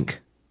cast Blink.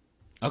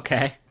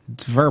 Okay.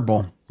 It's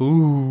verbal.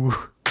 Ooh.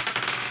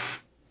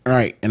 All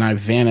right, and I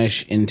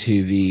vanish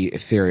into the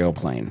ethereal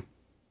plane.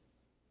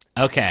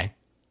 Okay.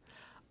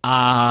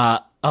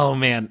 Oh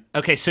man.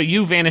 Okay, so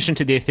you vanish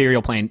into the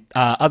ethereal plane.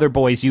 Other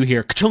boys, you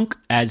hear ka-chunk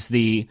as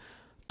the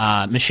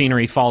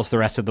machinery falls the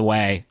rest of the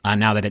way.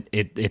 Now that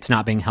it's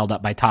not being held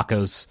up by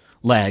Taco's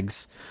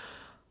legs.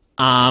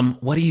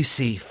 What do you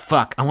see?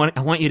 Fuck. I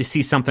want you to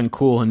see something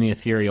cool in the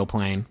ethereal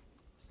plane.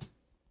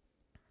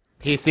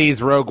 He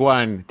sees Rogue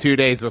One 2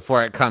 days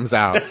before it comes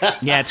out.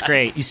 Yeah, it's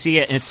great. You see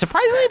it, and it's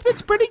surprisingly,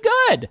 it's pretty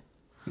good.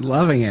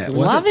 Loving it.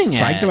 Loving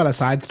it. Psyched about a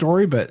side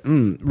story, but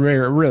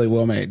really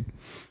well made.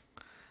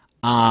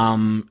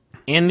 In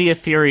the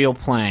ethereal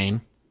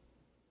plane.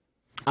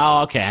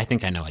 Oh, okay. I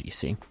think I know what you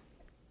see.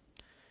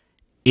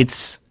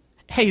 It's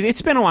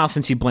been a while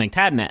since you blinked,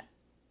 hadn't it?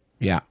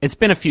 Yeah. It's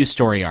been a few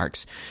story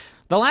arcs.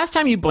 The last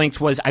time you blinked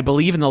was, I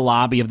believe, in the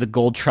lobby of the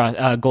Gold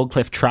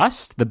Cliff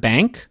Trust, the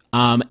bank,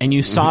 and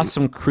you saw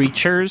some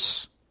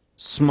creatures,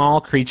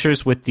 small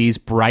creatures with these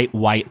bright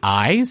white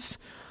eyes,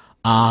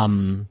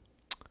 that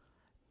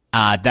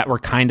were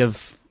kind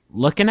of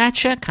looking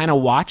at you, kind of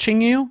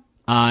watching you.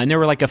 And there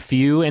were like a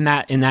few in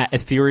that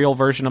ethereal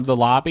version of the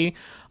lobby.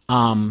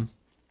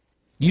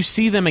 You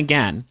see them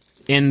again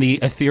in the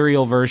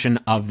ethereal version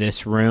of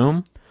this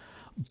room,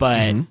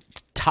 but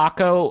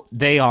Taco,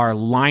 they are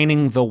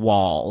lining the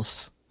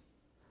walls.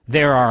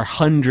 There are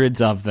hundreds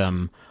of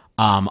them,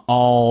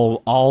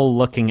 all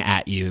looking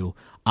at you.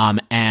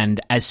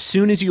 And as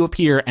soon as you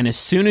appear, and as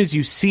soon as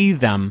you see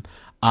them,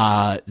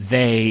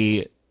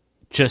 they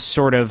just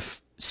sort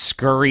of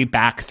scurry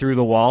back through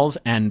the walls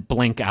and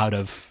blink out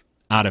of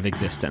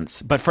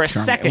existence. But for a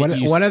second,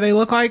 what do they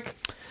look like?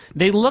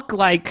 They look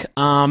like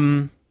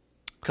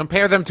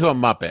Compare them to a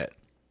Muppet.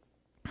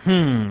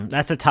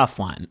 That's a tough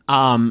one.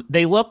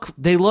 They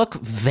look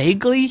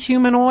vaguely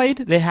humanoid.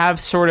 They have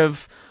sort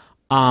of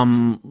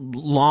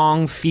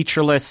long,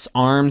 featureless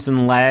arms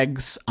and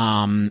legs,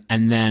 and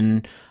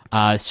then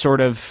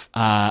sort of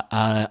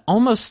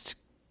almost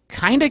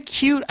kind of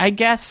cute, I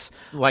guess.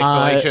 Like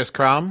Salacious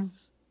Crumb?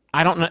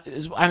 I don't know.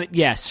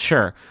 Yes,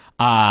 sure.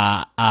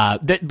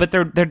 But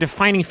their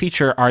defining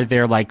feature are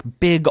their like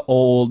big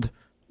old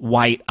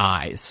white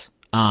eyes.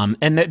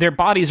 And their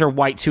bodies are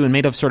white too, and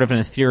made of sort of an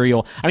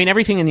ethereal. I mean,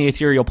 everything in the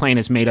ethereal plane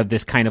is made of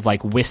this kind of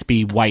like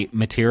wispy white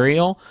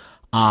material.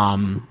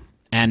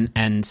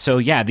 And so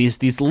yeah,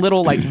 these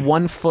little like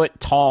 1 foot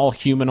tall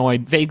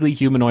humanoid, vaguely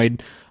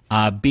humanoid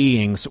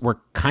beings were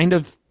kind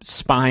of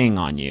spying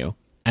on you,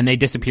 and they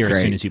disappear as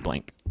soon as you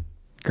blink.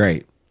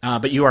 Great.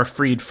 But you are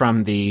freed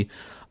from the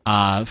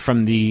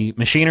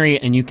machinery,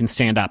 and you can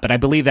stand up. But I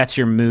believe that's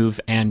your move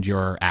and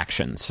your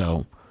action.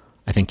 So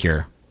I think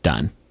you're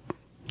done.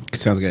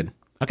 Sounds good.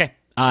 Okay.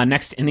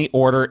 Next in the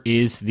order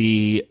is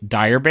the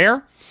dire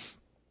bear,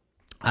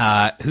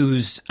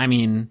 who's, I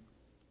mean,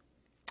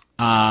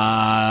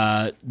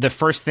 the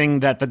first thing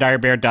that the dire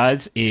bear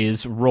does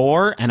is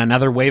roar, and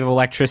another wave of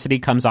electricity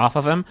comes off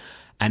of him.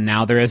 And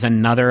now there is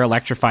another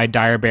electrified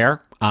dire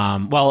bear.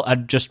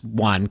 Just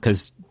one,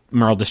 because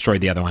Merle destroyed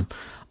the other one.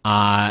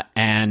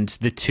 And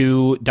the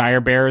two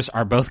dire bears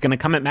are both going to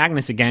come at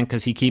Magnus again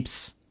because he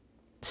keeps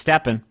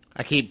stepping.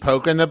 I keep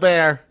poking the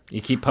bear.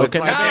 You keep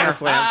poking the with my bear.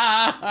 chance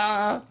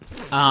lance.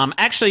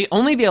 Actually,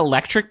 only the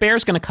electric bear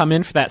is going to come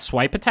in for that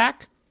swipe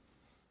attack.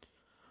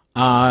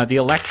 The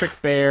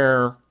electric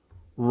bear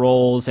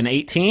rolls an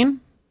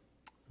 18.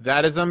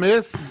 That is a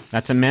miss.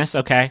 That's a miss.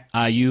 Okay.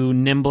 You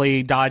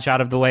nimbly dodge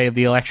out of the way of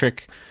the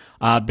electric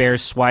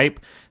bear's swipe.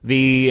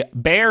 The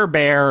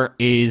bear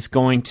is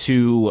going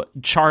to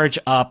charge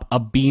up a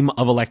beam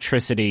of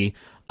electricity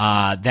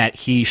that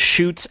he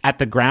shoots at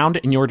the ground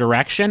in your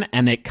direction,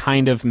 and it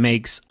kind of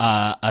makes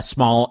a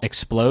small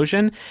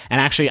explosion.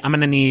 And actually, I'm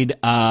going to need...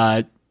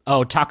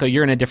 Taco,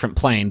 you're in a different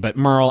plane, but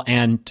Merle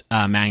and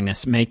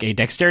Magnus make a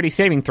dexterity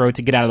saving throw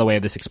to get out of the way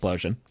of this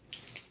explosion.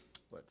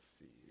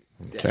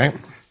 Okay.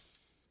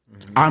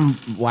 I'm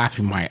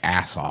laughing my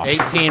ass off.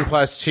 18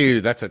 plus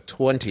 2, that's a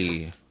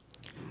 20.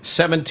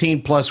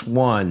 17 plus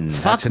 1.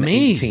 Fuck That's an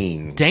me.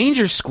 18.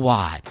 Danger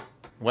Squad.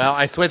 Well,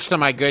 I switched to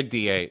my good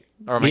D8.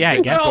 Or my Yeah, I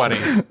good guess.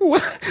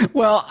 20.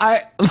 Well,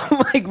 I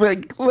like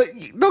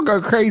don't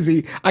go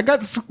crazy. I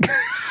got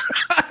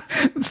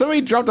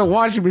somebody dropped a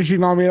washing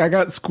machine on me, and I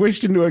got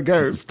squished into a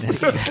ghost.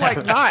 So it's like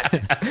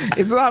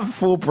it's not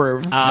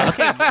foolproof.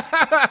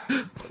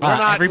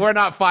 We're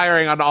not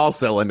firing on all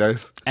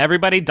cylinders.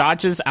 Everybody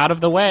dodges out of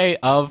the way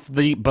of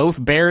the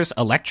both bears'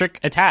 electric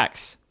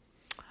attacks.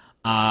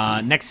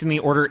 Next in the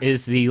order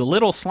is the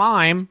little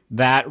slime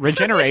that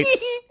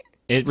regenerates.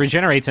 It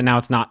regenerates, and now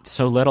it's not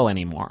so little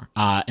anymore.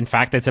 In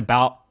fact, it's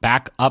about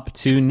back up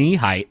to knee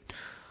height.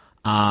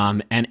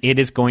 And it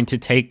is going to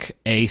take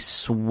a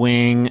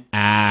swing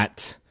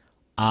at...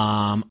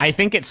 I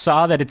think it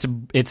saw that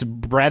its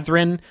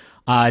brethren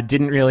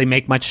didn't really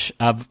make much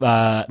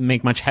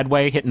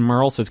headway hitting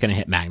Merle, so it's going to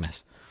hit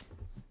Magnus.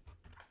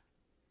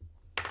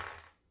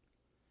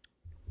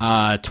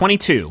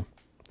 22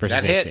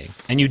 versus That AC.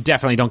 hits. And you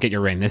definitely don't get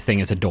your ring. This thing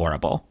is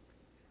adorable.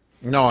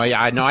 No,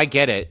 I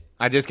get it.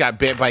 I just got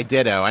bit by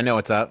Ditto. I know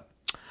what's up.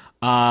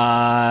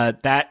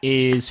 That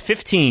is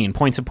 15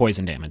 points of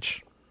poison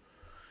damage.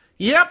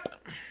 Yep.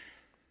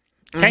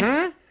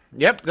 Okay.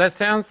 Yep, that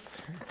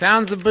sounds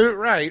about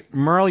right.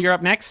 Merle, you're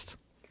up next.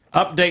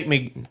 Update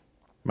me,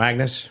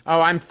 Magnus.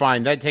 Oh, I'm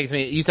fine. That takes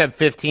me... You said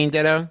 15,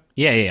 Ditto?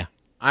 Yeah.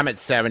 I'm at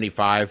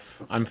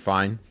 75. I'm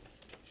fine.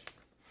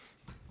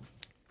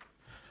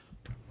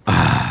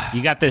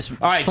 You got this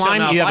right, so slime.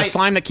 now You have if a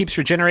slime that keeps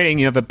regenerating.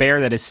 You have a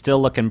bear that is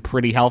still looking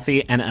pretty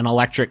healthy, and an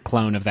electric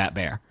clone of that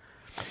bear.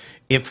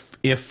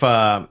 If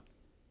I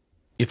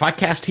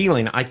cast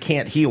healing, I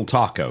can't heal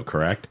Taco,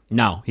 correct?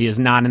 No, he is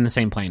not in the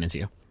same plane as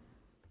you.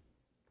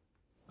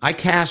 I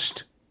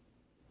cast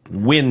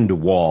Wind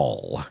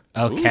Wall.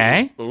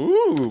 Okay.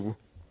 Ooh.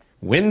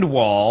 Wind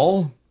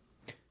Wall.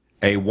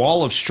 A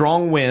wall of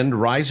strong wind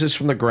rises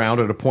from the ground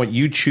at a point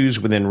you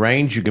choose within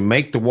range. You can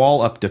make the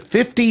wall up to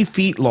 50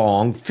 feet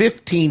long,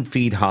 15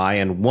 feet high,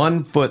 and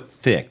 1 foot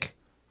thick.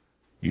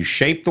 You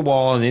shape the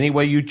wall in any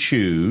way you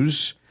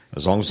choose,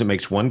 as long as it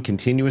makes one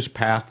continuous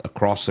path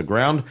across the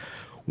ground.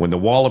 When the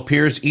wall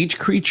appears, each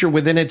creature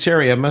within its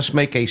area must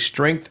make a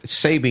strength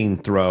saving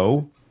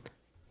throw.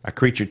 A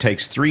creature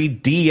takes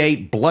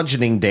 3d8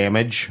 bludgeoning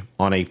damage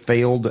on a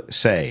failed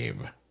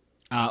save,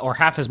 Or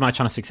half as much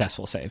on a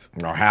successful save.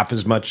 or half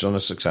as much on a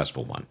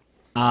successful one.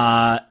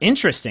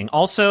 Interesting.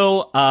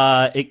 Also,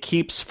 it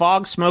keeps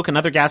fog, smoke, and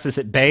other gases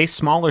at bay.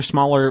 Smaller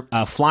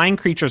flying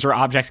creatures or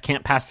objects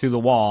can't pass through the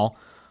wall.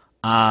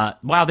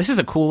 Wow, this is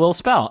a cool little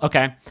spell.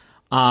 Okay.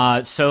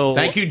 So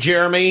Thank you,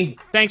 Jeremy.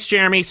 Thanks,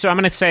 Jeremy. So I'm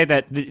going to say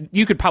that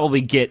you could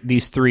probably get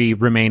these 3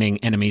 remaining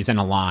enemies in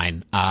a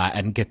line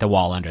and get the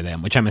wall under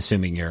them, which I'm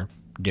assuming you're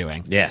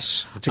doing.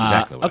 Yes, that's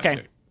exactly what I okay.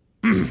 do.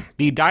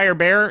 The dire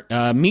bear,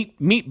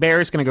 meat bear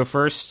is going to go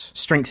first.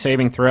 Strength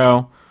saving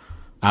throw,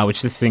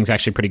 which this thing's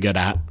actually pretty good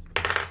at.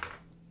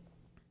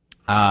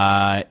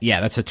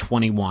 Yeah, that's a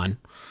 21.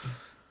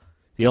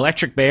 The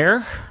electric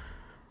bear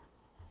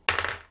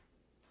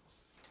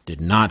did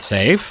not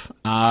save.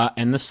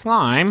 And the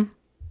slime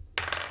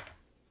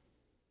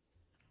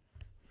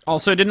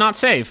also did not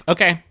save.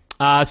 Okay.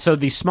 So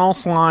the small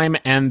slime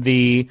and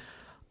the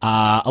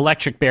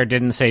electric bear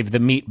didn't save. The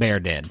meat bear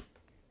did.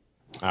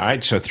 All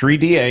right, so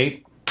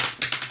 3d8.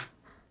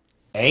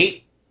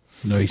 8.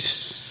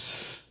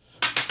 Nice.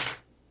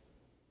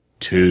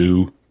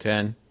 2.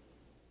 10.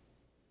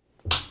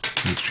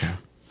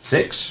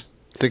 6.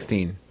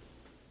 16.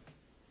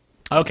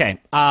 Okay.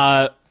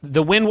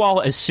 The wind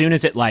wall, as soon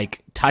as it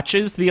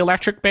touches the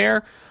electric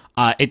bear,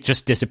 it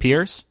just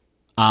disappears.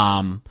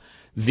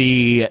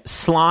 The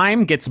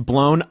slime gets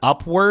blown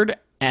upward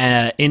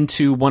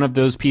into one of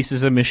those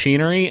pieces of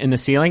machinery in the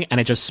ceiling, and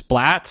it just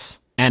splats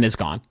and is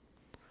gone.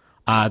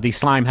 The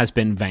slime has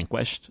been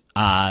vanquished.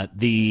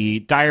 The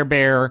dire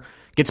bear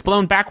gets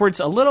blown backwards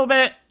a little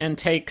bit and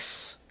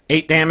takes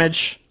 8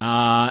 damage,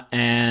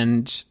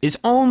 and is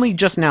only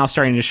just now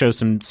starting to show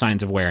some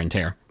signs of wear and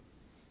tear.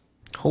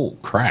 Oh,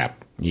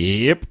 crap.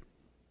 Yep.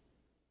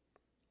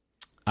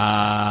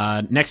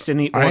 Next in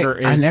the order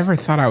is... I never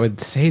thought I would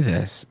say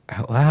this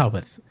out loud,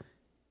 but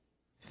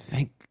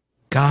thank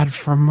God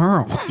for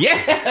Merle.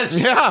 Yes!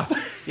 Yeah.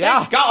 Yeah.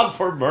 Thank God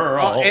for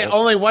Merle.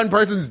 Only one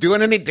person's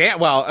doing any damn.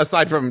 Well,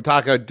 aside from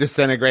Taco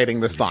disintegrating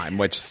the slime,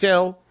 which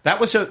still. That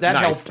Nice.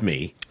 helped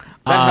me.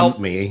 That helped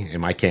me in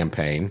my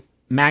campaign.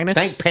 Magnus?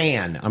 Thank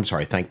Pan. I'm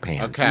sorry, thank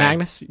Pan. Okay.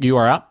 Magnus, you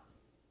are up.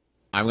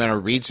 I'm going to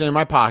reach in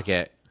my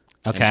pocket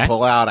Okay. and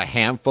pull out a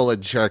handful of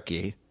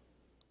jerky.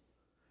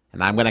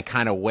 And I'm going to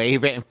kind of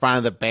wave it in front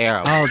of the bear.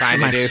 Oh, trying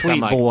my to do sweet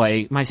some,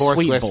 boy. My horse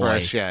sweet whisperer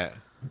boy. shit.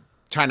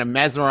 Trying to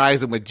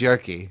mesmerize him with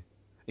jerky.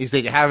 Is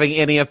it having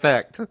any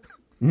effect?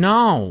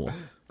 No.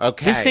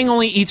 Okay. This thing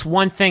only eats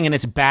one thing, and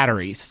it's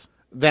batteries.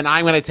 Then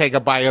I'm going to take a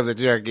bite of the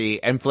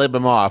jerky and flip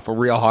him off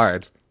real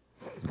hard.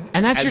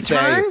 And that's your And say-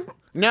 turn?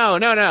 No.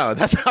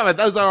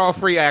 Those are all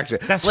free action.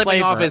 That's Flipping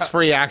flavor. off is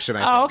free action.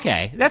 I Oh, think.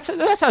 okay.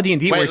 That's how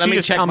D&D Wait, works. let You me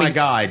just check tell my me,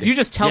 guide. You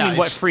just tell Yeah, me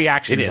what it's- free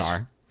actions it is.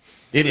 are.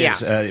 It Yeah.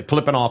 is.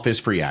 Flipping off is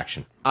free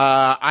action.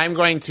 I'm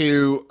going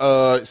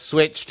to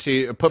switch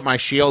to put my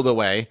shield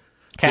away.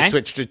 Okay. To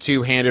switch to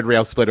two-handed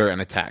rail splitter and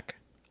attack.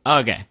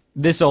 Okay.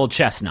 This old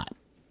chestnut.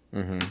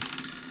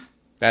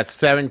 That's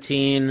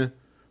 17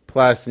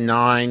 plus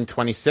 9,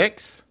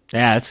 26.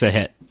 Yeah, that's a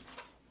hit.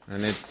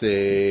 And it's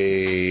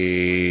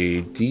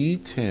a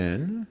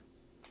D10.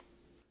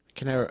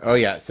 Oh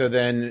yeah. So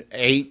then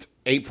 8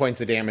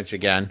 points of damage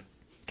again.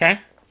 Okay.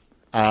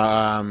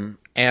 And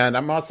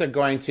I'm also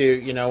going to,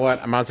 you know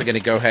what? I'm also going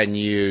to go ahead and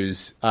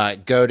use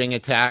goading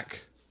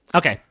attack.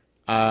 Okay.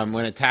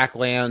 When attack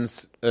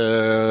lands,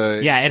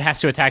 Yeah, it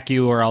has to attack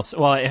you or else...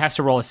 Well, it has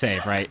to roll a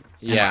save, right?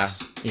 Yeah.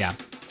 Yeah.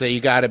 so you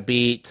got to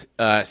beat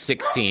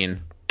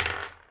 16.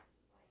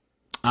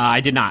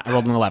 I did not. I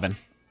rolled an 11.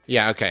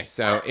 Yeah. Okay.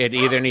 So it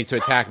either needs to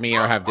attack me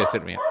or have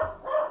disadvantage.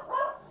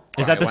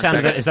 Is that the one sound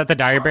of second. is that the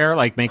dire bear?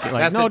 Like, make it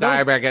like... That's no, the don't-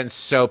 dire bear getting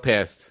so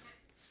pissed.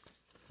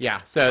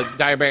 Yeah, so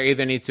dire bear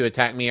either needs to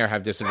attack me or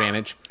have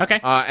disadvantage. Okay.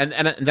 And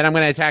then I'm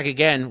going to attack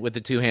again with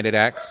the two-handed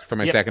axe for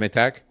my Yep. second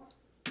attack.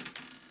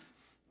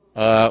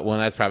 Well,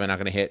 that's probably not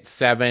going to hit.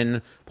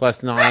 7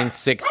 plus 9,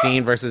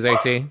 16 versus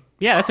AC.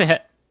 Yeah, that's a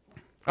hit.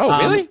 Oh,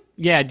 really?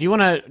 Yeah, do you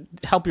want to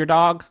help your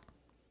dog?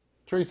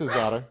 Teresa's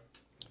daughter.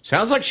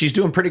 Sounds like she's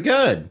doing pretty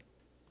good.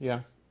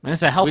 Yeah.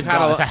 It's a healthy We've had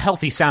dog. a- It's a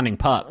healthy sounding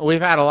pup. We've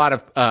had a lot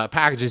of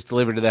packages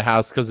delivered to the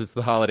house because it's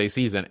the holiday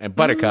season, and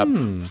Buttercup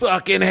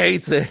fucking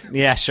hates it.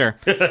 Yeah, sure.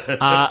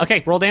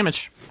 Okay, roll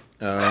damage.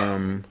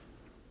 That's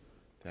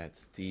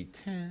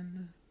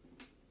D10.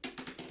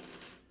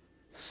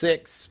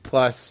 6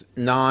 plus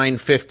 9,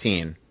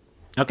 15.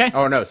 Okay.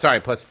 Oh, no, sorry,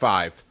 plus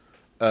 5,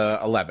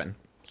 11.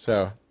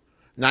 So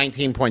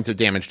 19 points of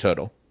damage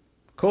total.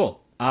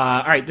 Cool.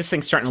 All right, this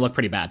thing's starting to look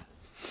pretty bad.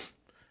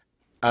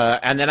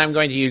 And then I'm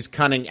going to use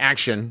cunning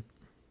action.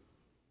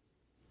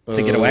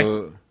 To get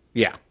away?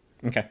 Yeah.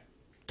 Okay.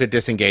 To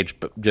disengage,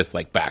 but just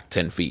like back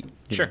 10 feet.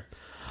 Sure.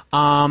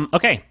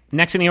 Okay.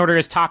 Next in the order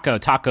is Taco.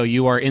 Taco,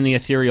 you are in the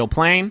ethereal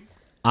plane.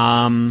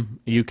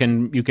 You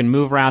can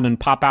move around and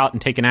pop out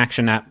and take an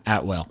action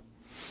at will.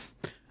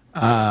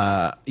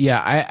 Yeah,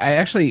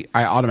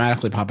 I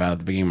automatically pop out at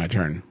the beginning of my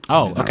turn.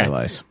 Oh, I did not okay.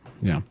 realize.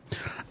 Yeah.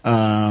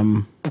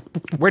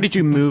 Where did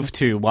you move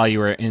to while you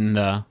were in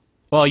the?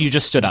 Well, you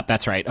just stood up.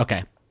 That's right.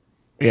 Okay.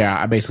 Yeah,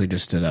 I basically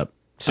just stood up.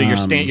 So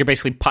you're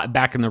basically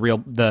back in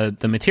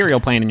the material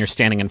plane, and you're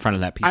standing in front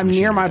of that piece. I'm of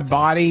near machinery. my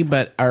body,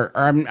 but or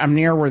I'm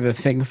near where the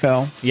thing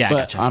fell. Yeah, but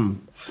gotcha.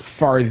 I'm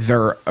far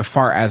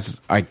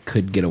as I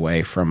could get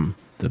away from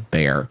the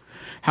bear.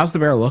 How's the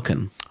bear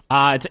looking?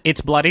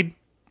 It's bloodied.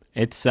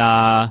 It's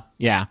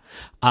yeah.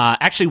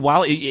 Actually,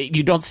 while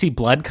you don't see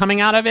blood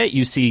coming out of it,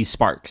 you see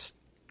sparks.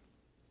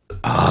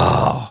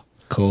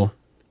 Cool.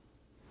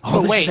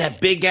 Oh, this is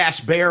that big ass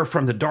bear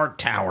from the Dark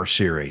Tower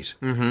series.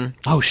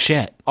 Oh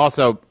shit.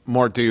 Also,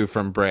 more due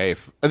from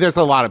Brave. There's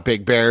a lot of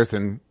big bears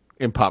in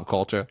pop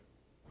culture.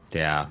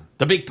 Yeah,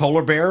 the big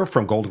polar bear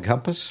from Golden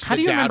Compass. How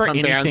do you Dad remember from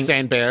anything?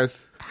 Berenstain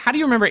Bears. How do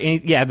you remember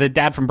any? Yeah, the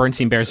dad from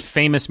Bernstein Bears,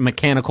 famous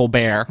mechanical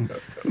bear.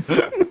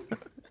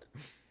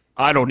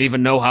 I don't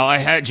even know how I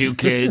had you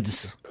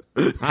kids.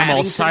 I'm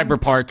all cyber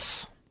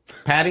parts.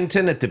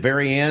 Paddington at the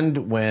very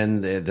end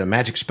when the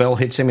magic spell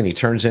hits him and he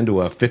turns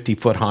into a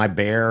 50-foot high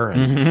bear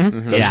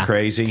and goes Yeah.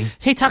 crazy.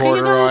 Hey, Taco,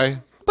 Corduroy.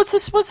 what's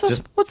this? What's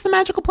the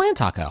magical plan,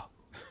 Taco?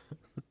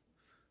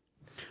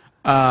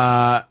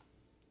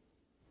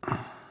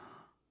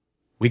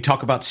 We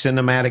talk about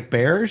cinematic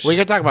bears. We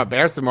can talk about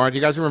bears some more. Do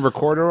you guys remember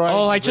Corduroy?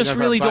 Oh, I Is it just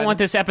never really don't fun? want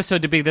this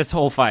episode to be this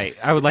whole fight.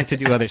 I would like to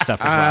do other stuff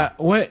as well.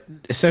 What?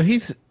 So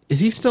is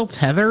he still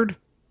tethered?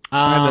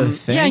 by the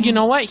thing? Yeah, you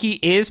know what? He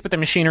is, but the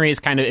machinery is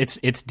kind of it's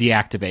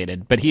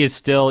deactivated. But he is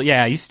still,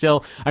 yeah, he's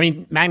still. I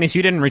mean, Magnus,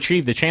 you didn't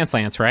retrieve the Chance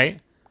Lance, right?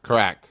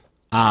 Correct.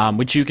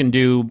 Which you can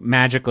do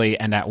magically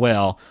and at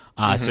will.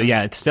 So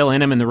yeah, it's still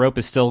in him, and the rope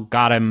has still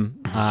got him.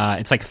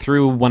 It's like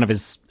through one of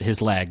his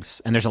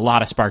legs, and there's a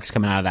lot of sparks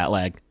coming out of that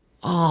leg.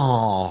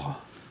 Oh,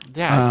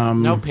 Yeah,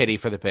 no pity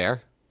for the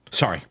bear.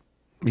 sorry.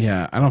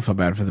 Yeah, I don't feel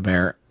bad for the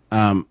bear.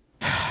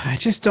 I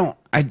just don't.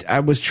 I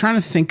was trying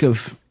to think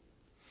of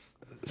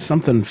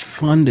something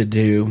fun to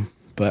do,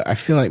 but I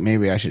feel like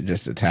maybe I should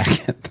just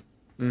attack it.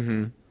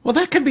 Well,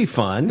 that could be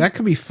fun. That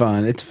could be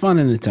fun. It's fun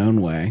in its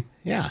own way.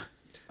 yeah.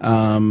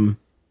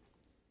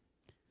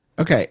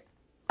 Okay.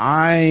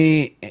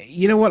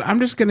 You know what? I'm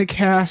just going to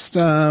cast,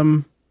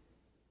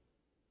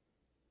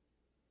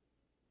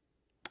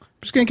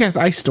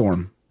 Ice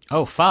Storm.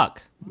 Oh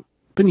fuck!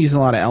 Been using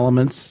a lot of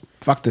elements.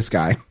 Fuck this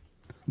guy.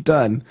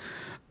 Done.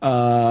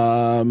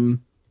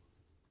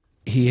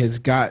 He has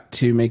got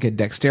to make a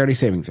dexterity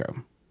saving throw.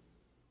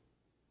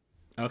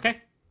 Okay.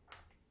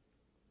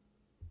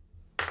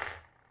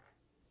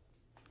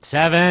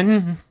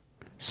 7.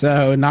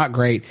 So not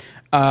great.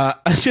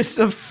 Just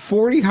a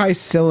 40 foot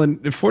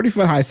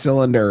high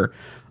cylinder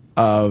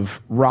of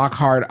rock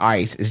hard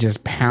ice is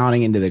just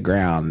pounding into the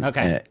ground.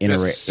 Okay.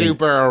 Just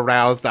super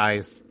aroused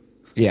ice.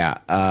 Yeah.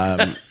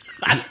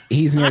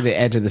 He's near the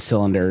edge of the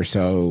cylinder,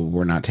 so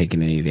we're not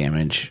taking any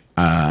damage.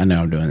 I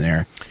know I'm doing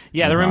there.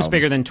 Yeah, No the room's problem.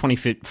 bigger than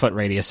 20-foot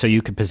radius, so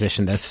you could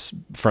position this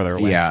further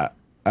away. Yeah.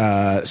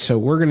 So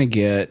we're gonna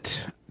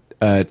get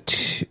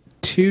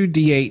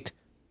 2d8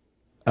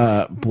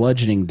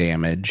 bludgeoning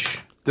damage.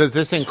 Does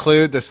this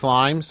include the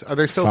slimes? Are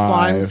there still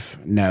 5.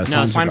 slimes? No, No,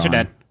 slimes are gone.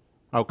 dead.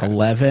 Okay.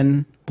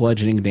 11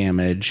 bludgeoning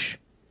damage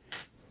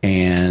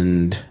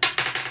and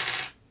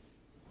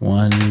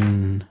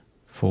 1,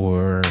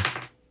 4,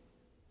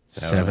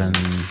 7,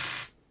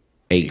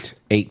 8.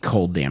 8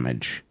 cold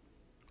damage.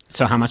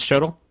 So how much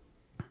total?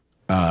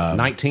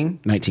 19.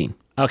 19.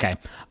 Okay.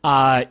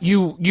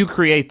 You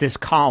create this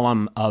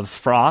column of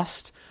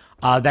frost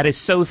that is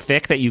so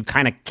thick that you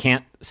kind of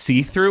can't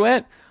see through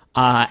it.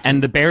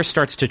 And the bear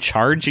starts to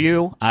charge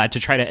you to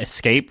try to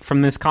escape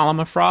from this column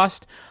of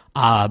frost.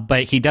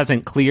 But he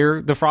doesn't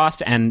clear the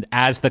frost. And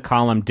as the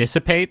column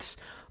dissipates,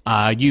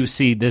 you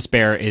see this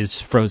bear is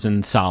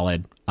frozen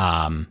solid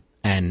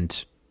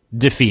and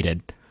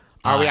defeated.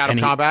 Are we out of and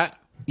combat?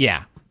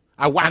 Yeah.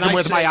 I whack And him I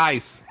with my say-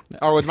 ice.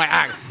 Or with my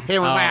axe. Hit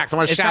him with my axe. I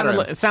want to It shatter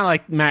sounded, him. it sounded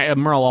like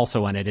Merle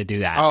also wanted to do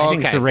that. Oh, I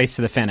think it's okay. a race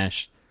to the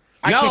finish.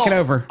 I kick it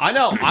over. I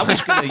know. I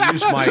was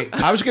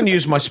going to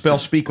use my spell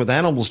speak with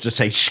animals to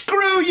say,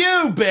 "Screw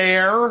you,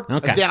 bear."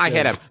 Okay. Then I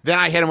hit him. Then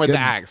I hit him with the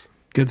axe.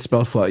 Good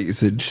spell slot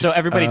usage. So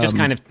everybody just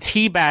kind of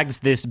teabags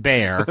this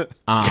bear.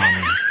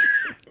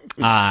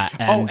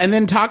 and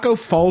then Taco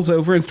falls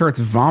over and starts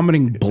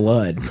vomiting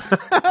blood.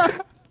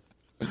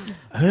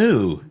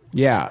 Who?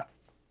 Yeah.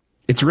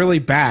 It's really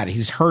bad.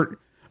 He's hurt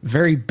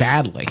very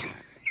badly.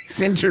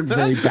 He's injured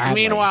very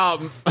badly.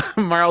 Meanwhile,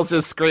 Merle's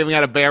just screaming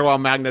at a bear while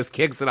Magnus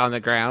kicks it on the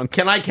ground.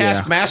 Can I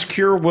cast Yeah. Mass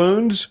Cure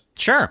Wounds?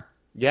 Sure.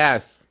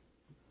 Yes.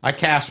 I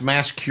cast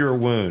Mass Cure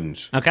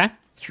Wounds. Okay.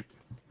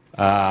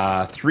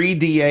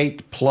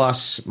 3d8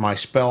 plus my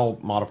spell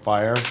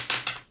modifier.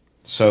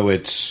 So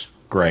it's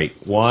great.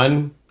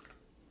 1,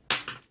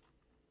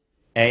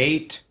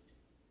 8,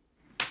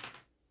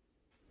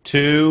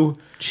 2,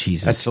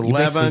 Jesus. That's You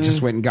basically 11.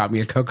 just went and got me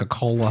a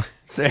Coca-Cola.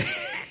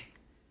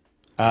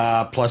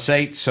 plus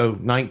 8, so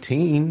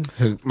 19.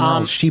 So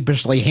Merle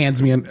sheepishly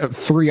hands me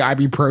 3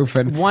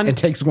 ibuprofen and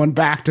takes one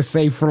back to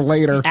save for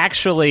later.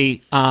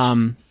 Actually,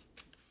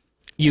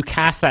 you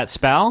cast that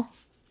spell,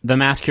 the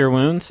Mass Cure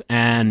Wounds,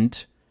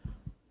 and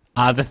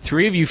the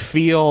three of you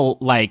feel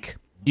like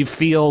you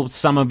feel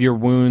some of your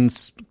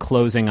wounds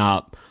closing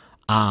up.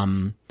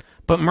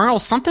 But Merle,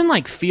 something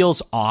like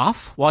feels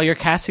off while you're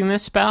casting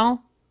this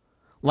spell.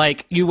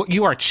 Like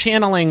you are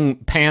channeling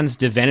Pan's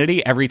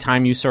divinity every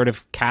time you sort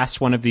of cast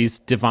one of these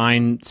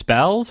divine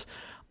spells,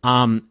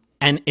 and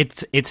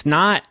it's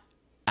not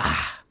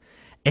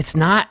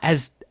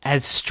as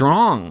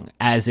strong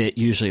as it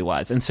usually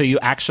was, and so you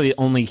actually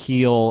only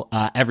heal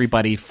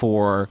everybody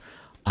for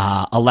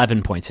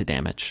 11 points of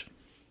damage.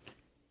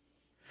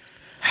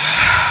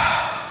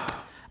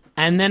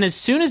 And then as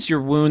soon as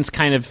your wounds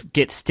kind of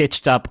get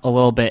stitched up a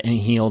little bit and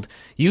healed,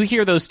 you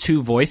hear those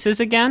two voices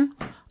again.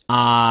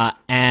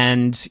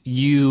 And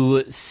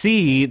you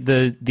see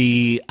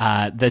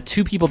the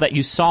two people that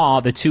you saw,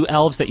 the two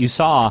elves that you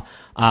saw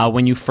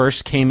when you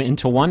first came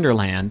into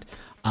Wonderland.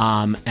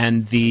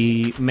 And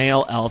the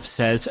male elf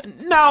says,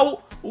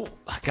 "No!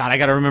 God, I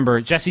gotta remember.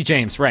 Jesse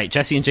James, right.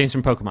 Jesse and James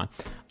from Pokemon.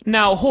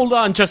 Now, hold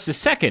on just a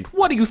second.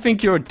 What do you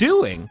think you're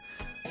doing?"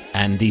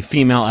 And the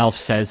female elf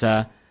says,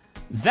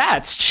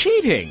 "That's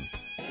cheating.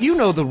 You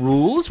know the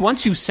rules.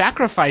 Once you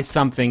sacrifice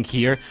something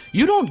here,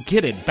 you don't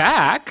get it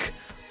back."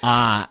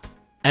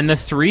 And the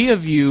three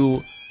of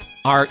you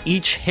are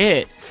each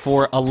hit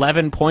for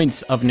 11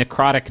 points of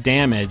necrotic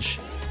damage.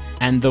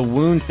 And the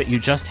wounds that you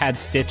just had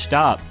stitched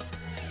up,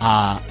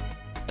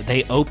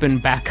 they open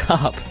back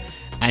up.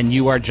 And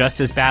you are just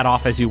as bad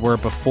off as you were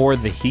before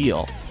the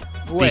heal.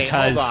 Wait,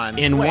 because hold on.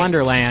 in Wait.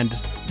 Wonderland,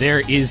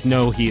 there is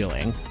no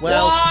healing.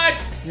 Well,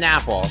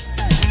 Snapple.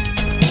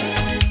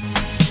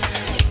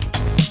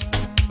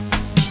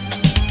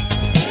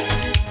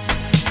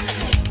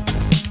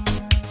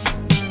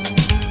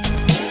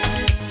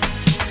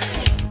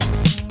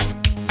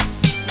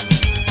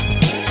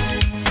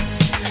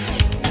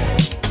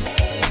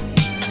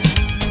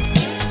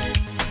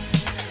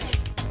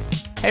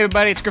 Hey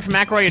everybody, it's Griffin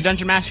McElroy, your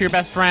Dungeon Master, your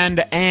best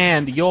friend,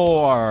 and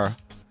your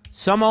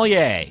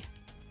sommelier.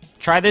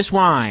 Try this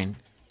wine.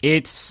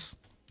 It's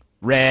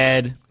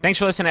red. Thanks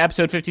for listening to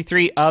episode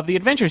 53 of The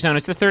Adventure Zone.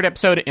 It's the third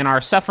episode in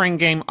our Suffering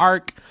Game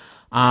arc,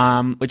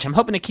 which I'm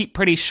hoping to keep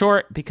pretty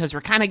short because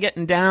we're kind of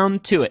getting down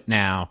to it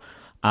now.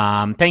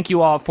 Thank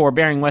you all for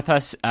bearing with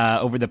us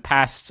over the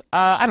past,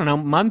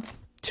 month,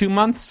 2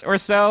 months or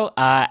so,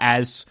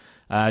 as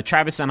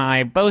Travis and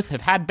I both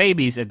have had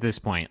babies at this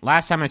point.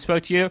 Last time I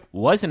spoke to you,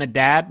 wasn't a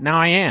dad. Now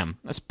I am.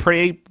 That's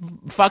pretty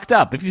fucked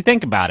up if you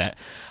think about it.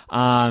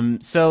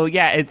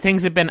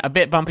 Things have been a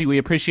bit bumpy. We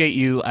appreciate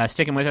you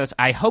sticking with us.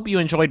 I hope you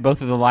enjoyed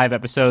both of the live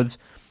episodes.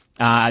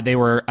 They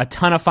were a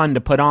ton of fun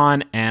to put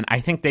on, and I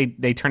think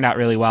they turned out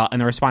really well, and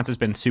the response has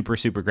been super,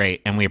 super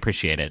great, and we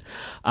appreciate it.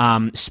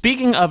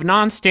 Speaking of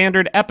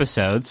non-standard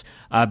episodes,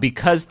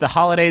 because the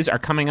holidays are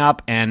coming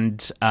up,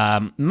 and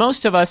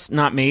most of us,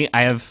 not me,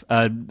 I have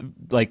a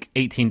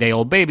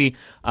 18-day-old baby,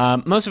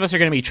 most of us are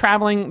going to be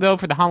traveling, though,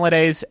 for the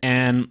holidays,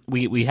 and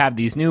we have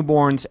these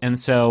newborns, and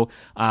so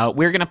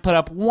we're going to put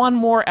up one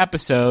more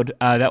episode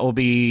that will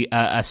be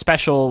a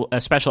special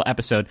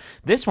episode.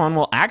 This one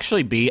will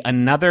actually be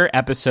another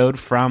episode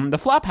from the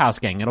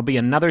Flophouse Gang. It'll be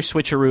another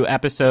switcheroo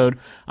episode.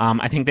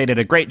 I think they did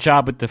a great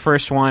job with the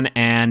first one,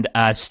 and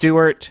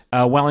Stuart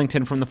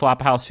Wellington from the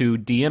Flophouse, who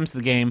DMs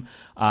the game,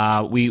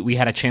 we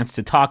had a chance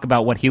to talk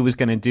about what he was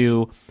going to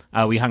do.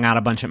 We hung out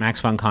a bunch at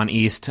Max FunCon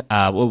East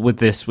with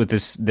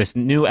this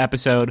new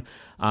episode.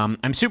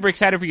 I'm super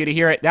excited for you to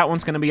hear it. That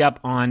one's going to be up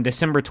on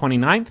December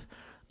 29th.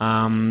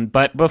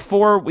 But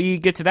before we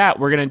get to that,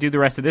 we're going to do the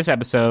rest of this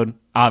episode,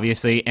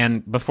 obviously,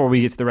 and before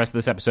we get to the rest of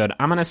this episode,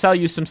 I'm going to sell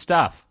you some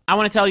stuff. I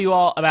want to tell you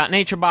all about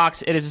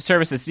NatureBox. It is a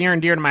service that's near and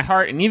dear to my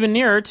heart and even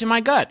nearer to my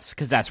guts,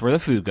 because that's where the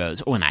food goes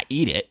when I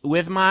eat it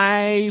with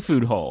my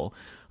food hole.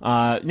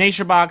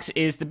 NatureBox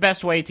is the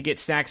best way to get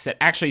snacks that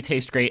actually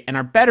taste great and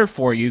are better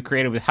for you,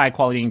 created with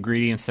high-quality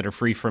ingredients that are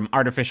free from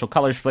artificial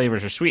colors,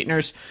 flavors, or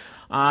sweeteners.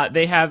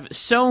 They have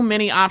so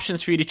many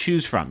options for you to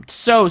choose from.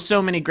 So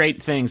many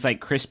great things like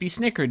crispy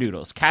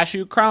snickerdoodles,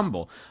 cashew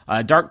crumble,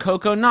 dark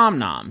cocoa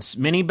nom-noms,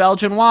 mini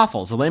Belgian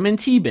waffles, lemon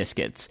tea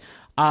biscuits.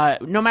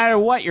 No matter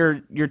what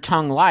your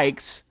tongue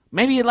likes,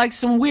 maybe you like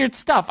some weird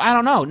stuff. I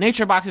don't know.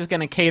 NatureBox is going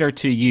to cater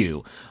to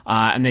you.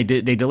 And they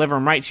deliver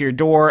them right to your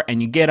door,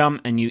 and you get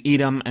them, and you eat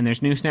them, and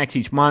there's new snacks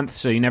each month,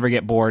 so you never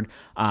get bored.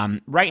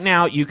 Right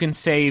now, you can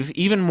save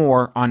even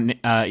more on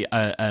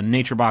a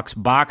NatureBox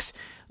box.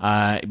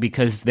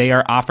 Because they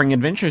are offering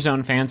Adventure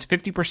Zone fans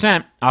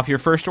 50% off your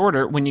first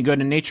order when you go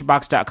to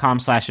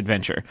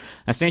naturebox.com/adventure.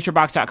 That's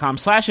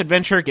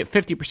naturebox.com/adventure. Get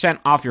 50%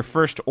 off your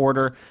first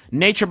order.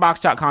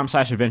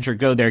 Naturebox.com/adventure.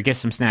 Go there, get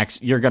some snacks.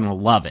 You're going to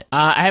love it.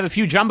 I have a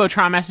few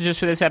Jumbotron messages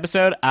for this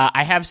episode.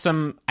 I have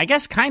some, I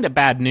guess, kind of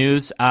bad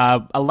news.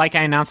 Like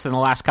I announced in the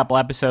last couple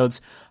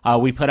episodes,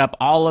 we put up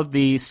all of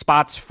the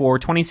spots for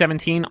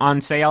 2017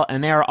 on sale,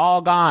 and they are all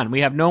gone.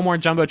 We have no more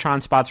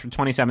Jumbotron spots for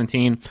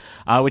 2017,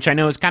 which I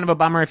know is kind of a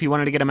bummer if you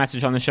wanted to get a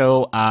message on the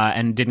show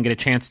and didn't get a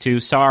chance to.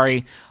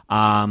 Sorry.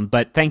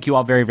 But thank you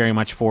all very, very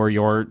much for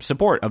your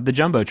support of the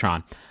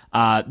Jumbotron.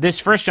 This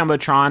first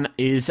Jumbotron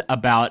is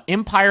about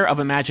Empire of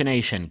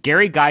Imagination,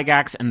 Gary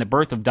Gygax and the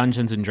Birth of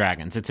Dungeons &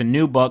 Dragons. It's a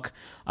new book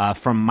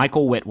from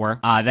Michael Whitwer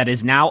that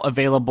is now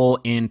available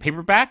in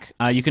paperback.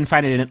 You can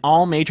find it in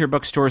all major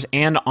bookstores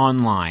and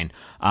online.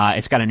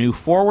 It's got a new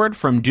foreword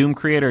from Doom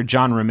creator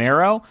John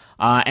Romero,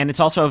 and it's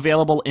also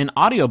available in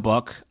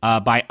audiobook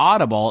by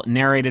Audible,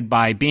 narrated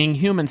by Being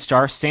Human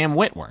star Sam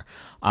Witwer.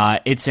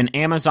 It's an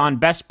Amazon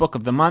Best Book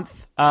of the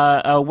Month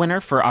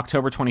winner for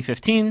October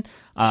 2015,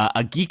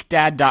 a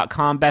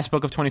GeekDad.com Best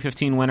Book of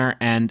 2015 winner,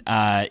 and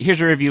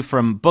here's a review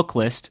from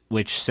Booklist,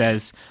 which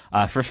says,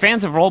 for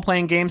fans of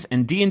role-playing games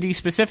and D&D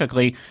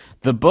specifically,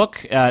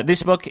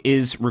 this book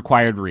is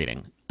required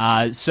reading.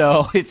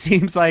 So it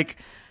seems like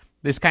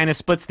this kind of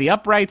splits the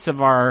uprights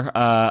of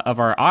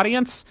our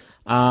audience.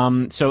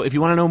 So if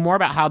you want to know more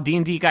about how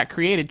D&D got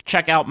created,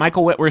 check out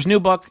Michael Whitwer's new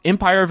book,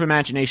 Empire of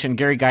Imagination,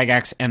 Gary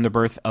Gygax, and the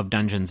Birth of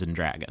Dungeons &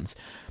 Dragons.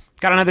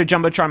 Got another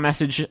Jumbotron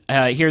message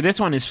here. This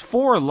one is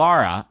for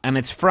Lara, and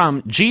it's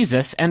from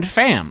Jesus and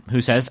Fam,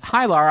 who says,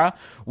 "Hi, Lara.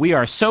 We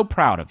are so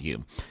proud of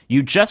you.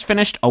 You just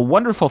finished a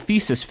wonderful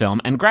thesis film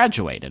and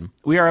graduated.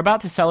 We are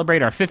about to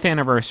celebrate our 5th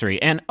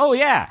anniversary, and oh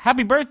yeah,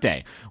 happy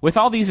birthday. With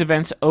all these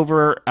events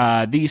over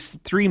these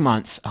 3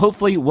 months,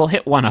 hopefully we'll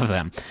hit one of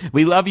them.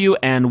 We love you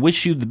and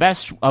wish you the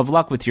best of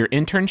luck with your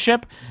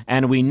internship,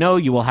 and we know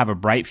you will have a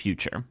bright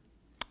future."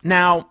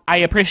 Now, I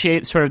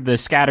appreciate sort of the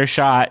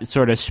scattershot,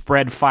 sort of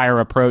spread fire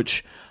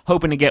approach,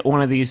 hoping to get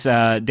one of these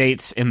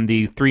dates in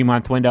the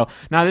 3-month window.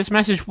 Now, this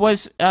message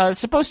was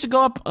supposed to go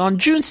up on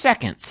June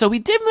 2nd, so we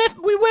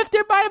whiffed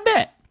it by a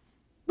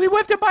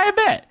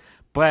bit.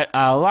 But,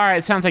 Lara,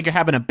 it sounds like you're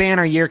having a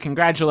banner year.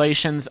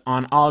 Congratulations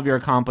on all of your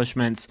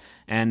accomplishments,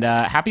 and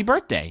happy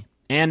birthday.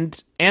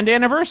 And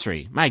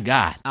anniversary. My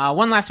God.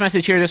 One last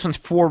message here. This one's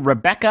for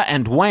Rebecca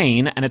and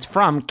Wayne, and it's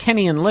from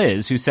Kenny and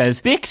Liz, who says,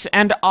 "Bix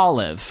and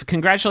Olive,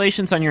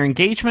 congratulations on your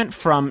engagement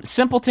from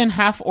simpleton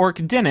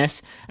half-orc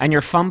Dennis and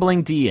your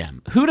fumbling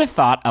DM. Who'd have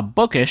thought a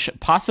bookish,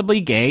 possibly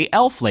gay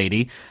elf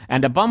lady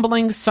and a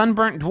bumbling,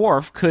 sunburnt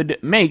dwarf could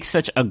make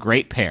such a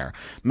great pair?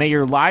 May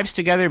your lives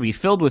together be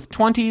filled with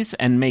 20s,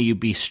 and may you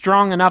be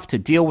strong enough to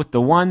deal with the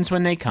ones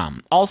when they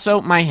come.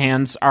 Also, my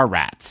hands are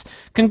rats.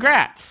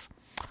 Congrats."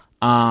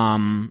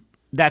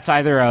 That's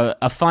either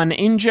a fun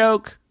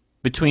in-joke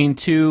between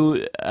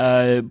two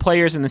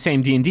players in the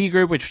same D&D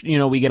group, which,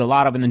 we get a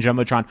lot of in the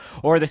Jumbotron,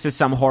 or this is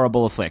some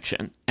horrible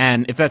affliction.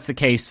 And if that's the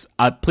case,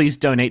 please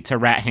donate to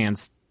Rat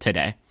Hands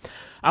today.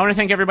 I want to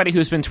thank everybody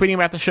who's been tweeting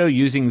about the show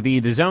using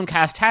the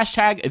ZoneCast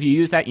hashtag. If you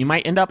use that, you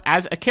might end up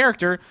as a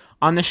character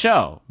on the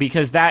show,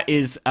 because that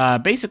is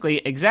basically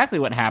exactly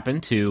what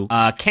happened to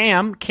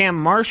Cam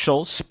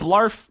Marshall,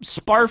 Sparflord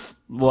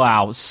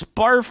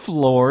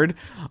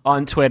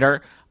on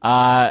Twitter,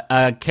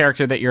 a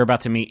character that you're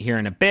about to meet here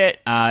in a bit.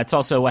 It's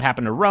also what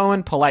happened to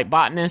Rowan, polite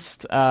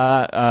botanist,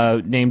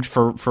 named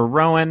for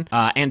Rowan,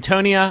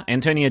 Antonia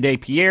De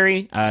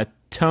Pieri,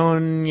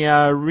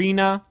 Tonya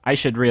Rena. I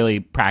should really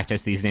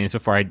practice these names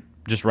before I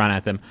just run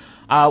at them.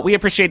 We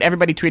appreciate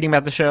everybody tweeting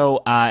about the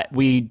show.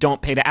 We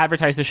don't pay to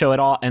advertise the show at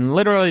all, and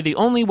literally the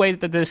only way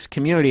that this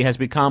community has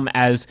become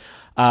as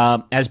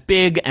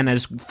big and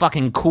as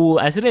fucking cool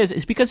as it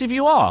is because of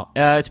you all.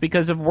 It's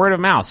because of word of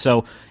mouth.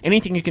 So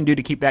anything you can do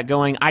to keep that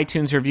going,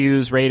 iTunes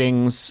reviews,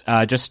 ratings,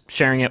 just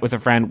sharing it with a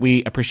friend,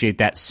 we appreciate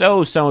that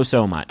so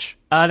much.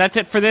 That's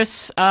it for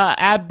this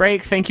ad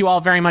break. Thank you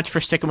all very much for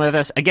sticking with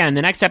us. Again,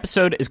 the next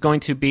episode is going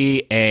to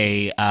be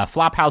a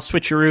Flophouse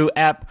Switcheroo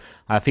ep,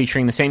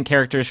 featuring the same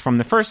characters from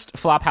the first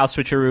Flophouse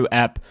Switcheroo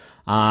ep,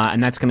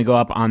 and that's going to go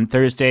up on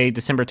Thursday,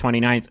 December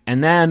 29th.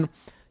 And then,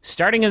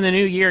 starting in the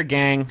new year,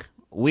 gang,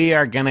 we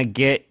are going to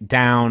get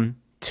down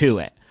to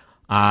it.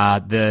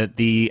 I've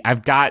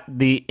got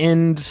the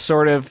end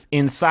sort of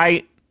in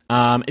sight.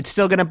 It's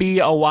still going to be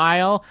a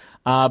while,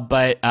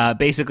 but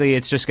basically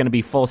it's just going to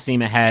be full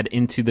steam ahead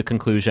into the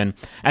conclusion.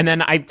 And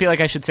then I feel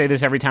like I should say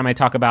this every time I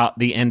talk about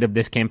the end of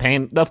this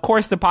campaign. Of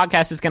course, the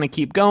podcast is going to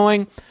keep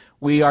going.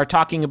 We are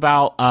talking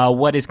about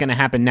what is going to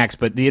happen next,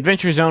 but the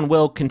Adventure Zone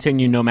will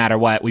continue no matter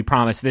what. We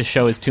promise. This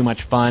show is too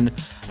much fun,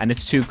 and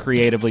it's too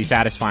creatively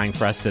satisfying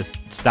for us to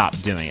stop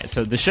doing it.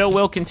 So the show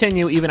will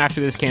continue even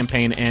after this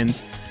campaign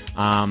ends.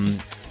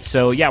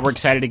 So yeah, we're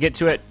excited to get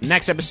to it.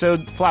 Next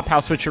episode,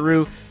 Flophouse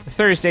Switcheroo,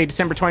 Thursday,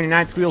 December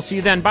 29th. We will see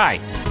you then.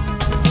 Bye.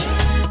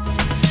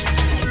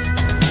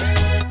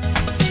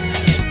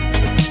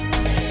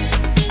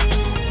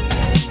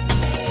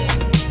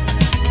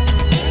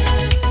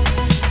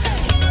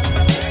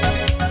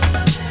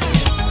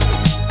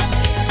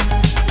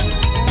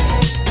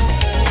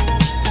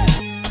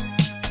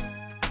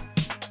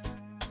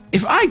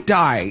 If I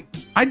die,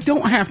 I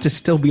don't have to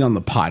still be on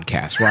the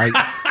podcast, right?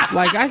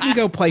 Like, I can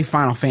go play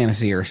Final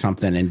Fantasy or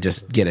something and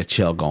just get a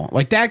chill going.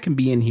 Like, Dad can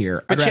be in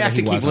here. But you have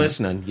to keep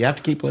listening. You have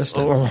to keep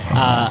listening.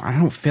 I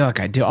don't feel like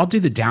I do. I'll do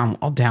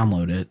I'll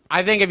download it.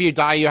 I think if you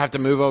die, you have to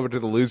move over to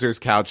the loser's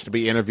couch to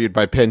be interviewed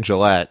by Penn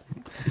Jillette.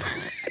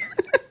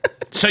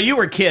 So you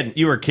were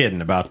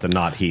kidding about the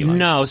not healing.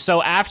 No,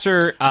 so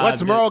after...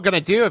 What's Merle going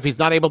to do if he's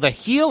not able to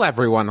heal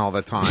everyone all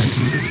the time?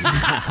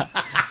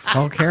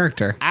 Whole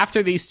character.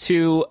 After these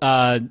two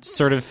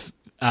sort of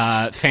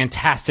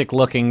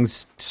fantastic-looking,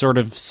 sort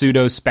of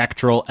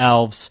pseudo-spectral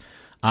elves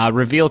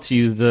reveal to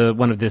you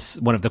one of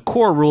the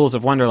core rules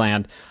of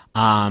Wonderland,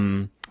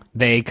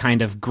 they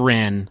kind of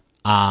grin,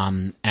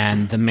 and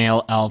the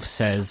male elf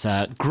says,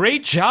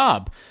 "Great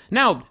job!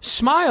 Now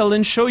smile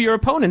and show your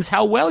opponents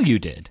how well you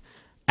did."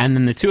 And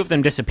then the two of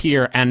them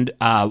disappear, and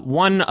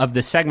one of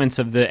the segments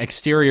of the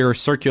exterior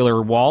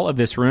circular wall of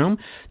this room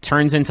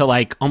turns into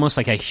almost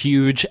like a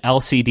huge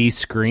LCD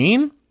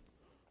screen.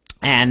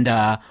 And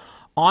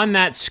on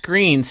that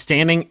screen,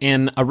 standing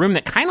in a room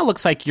that kind of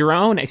looks like your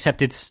own,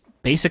 except it's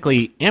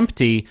basically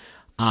empty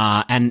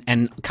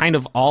and kind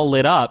of all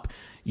lit up,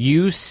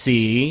 you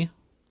see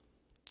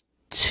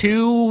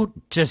two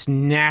just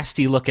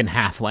nasty-looking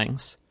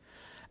halflings.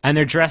 And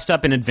they're dressed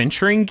up in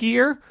adventuring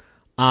gear.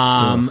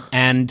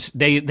 And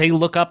they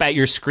look up at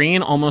your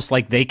screen almost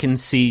like they can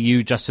see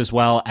you just as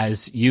well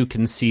as you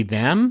can see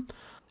them.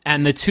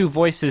 And the two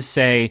voices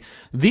say,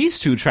 "These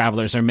two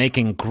travelers are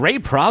making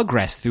great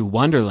progress through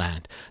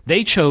Wonderland.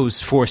 They chose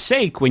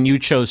Forsake when you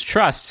chose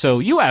Trust, so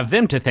you have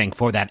them to thank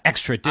for that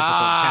extra difficult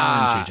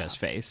challenge you just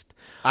faced."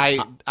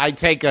 I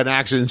take an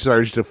action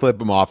surge to flip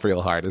them off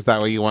real hard. Is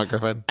that what you want,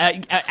 Griffin?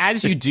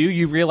 As you do,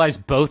 you realize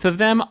both of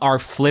them are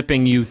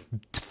flipping you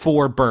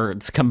 4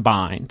 birds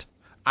combined.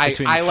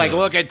 I like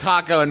look at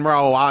Taco and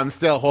Merle while I'm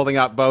still holding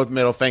up both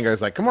middle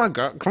fingers. Like, come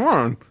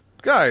on,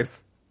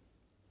 guys,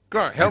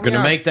 go help me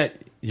out.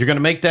 You're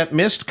gonna make that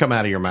mist come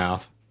out of your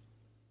mouth.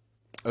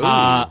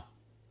 Yeah,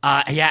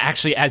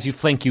 actually, as you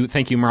thank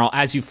you, Merle.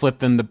 As you flip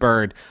them the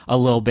bird, a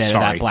little bit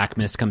of that black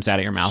mist comes out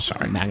of your mouth.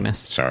 Sorry, Magnus.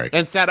 Sorry.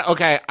 Instead,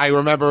 I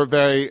remember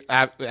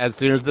as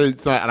soon as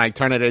and I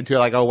turn it into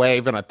like a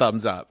wave and a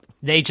thumbs up.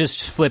 They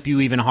just flip you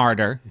even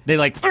harder. They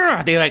like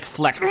flex. They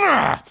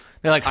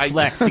like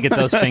flex to get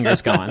those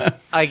fingers going.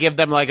 I give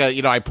them like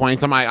I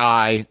point to my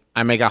eye.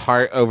 I make a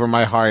heart over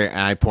my heart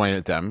and I point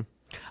at them.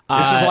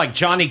 This is like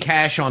Johnny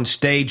Cash on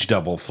stage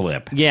double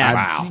flip. Yeah.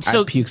 Wow.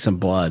 So I puke some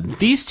blood.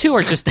 these two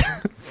are just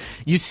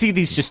you see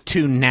these just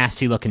two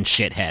nasty looking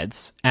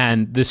shitheads,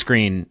 and the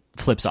screen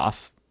flips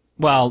off.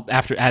 Well,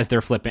 as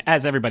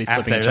everybody's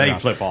flipping each other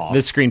flip off.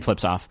 The screen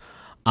flips off.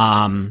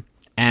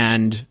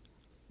 And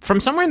from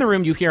somewhere in the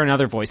room you hear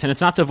another voice, and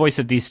it's not the voice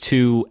of these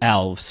two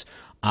elves.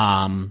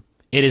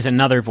 It is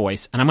another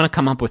voice, and I'm going to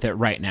come up with it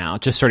right now,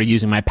 just sort of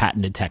using my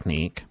patented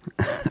technique.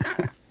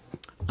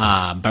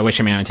 By which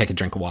I mean I'm going to take a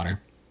drink of water.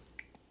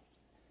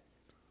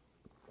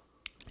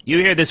 You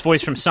hear this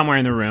voice from somewhere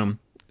in the room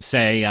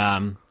say,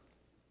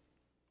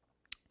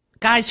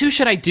 "Guys, who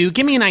should I do?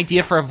 Give me an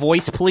idea for a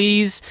voice,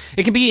 please.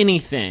 It can be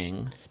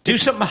anything." Do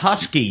something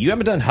husky. You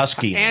haven't done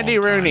husky. Andy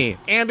Rooney.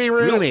 Andy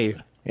Rooney.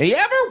 You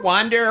ever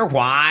wonder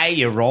why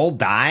you roll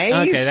dice?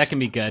 Okay, that can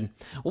be good.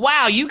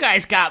 Wow, you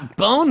guys got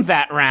boned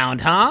that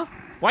round, huh?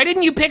 Why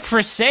didn't you pick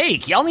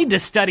Forsake? Y'all need to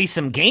study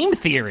some game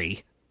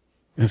theory.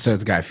 So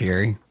it's Guy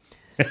Fieri.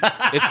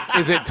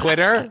 Is it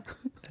Twitter?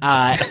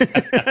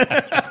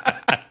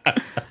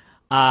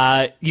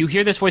 You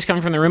hear this voice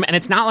coming from the room, and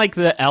it's not like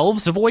the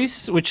elves'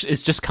 voice, which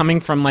is just coming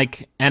from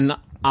like an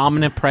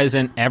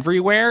omnipresent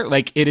everywhere.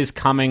 Like it is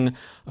coming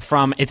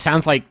from, it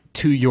sounds like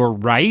to your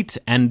right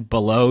and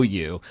below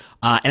you.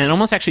 And it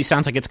almost actually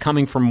sounds like it's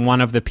coming from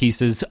one of the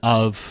pieces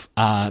of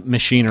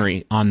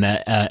machinery on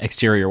the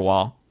exterior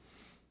wall.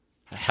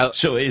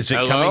 So is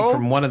it coming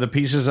from one of the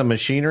pieces of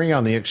machinery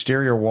on the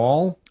exterior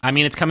wall? I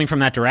mean, it's coming from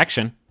that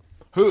direction.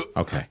 Who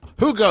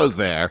goes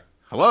there?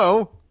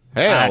 Hello?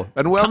 Hail,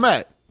 and well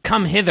met.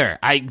 Come hither,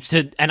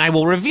 and I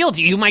will reveal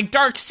to you my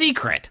dark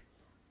secret.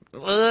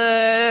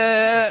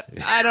 I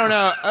don't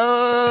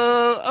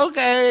know.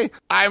 Okay.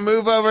 I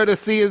move over to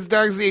see his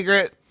dark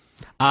secret.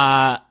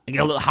 A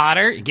little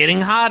hotter, getting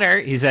hotter,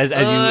 he says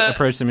as you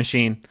approach the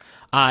machine.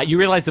 You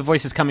realize the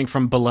voice is coming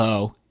from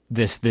below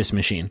this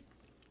machine.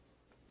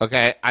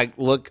 Okay, I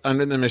look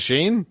under the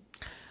machine.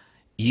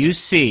 You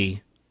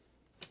see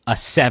a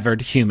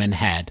severed human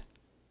head.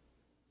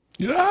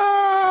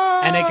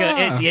 And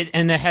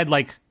and the head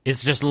like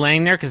is just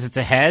laying there because it's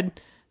a head,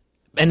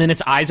 and then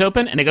its eyes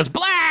open and it goes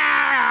blah.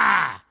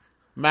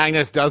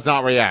 Magnus does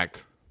not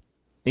react.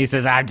 He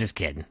says, "I'm just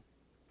kidding."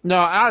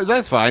 No,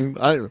 that's fine.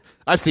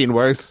 I've seen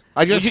worse.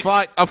 I just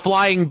fought a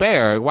flying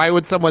bear. Why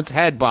would someone's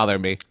head bother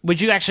me? Would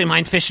you actually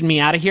mind fishing me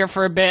out of here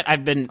for a bit?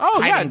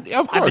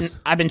 Of course.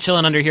 I've been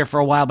chilling under here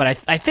for a while, but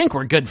I think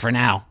we're good for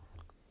now.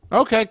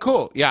 Okay,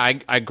 cool. Yeah,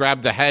 I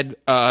grabbed the head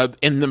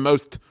in the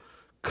most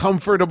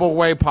comfortable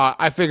way.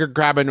 I figured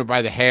grabbing it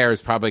by the hair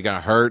is probably going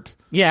to hurt.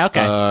 Yeah,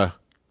 okay.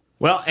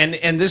 Well,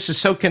 and this is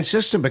so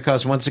consistent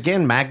because, once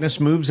again, Magnus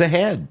moves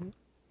ahead.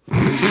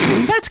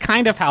 That's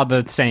kind of how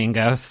the saying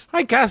goes.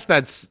 I guess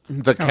that's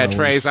the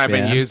catchphrase I've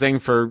been using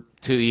for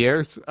 2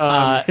 years.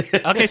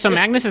 Okay, so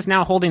Magnus is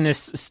now holding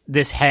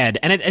this head,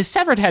 and a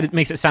severed head, it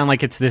makes it sound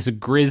like it's this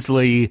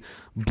grisly,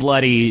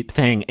 bloody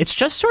thing. It's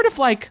just sort of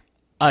like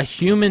a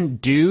human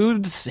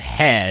dude's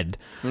head,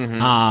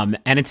 and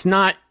it's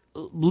not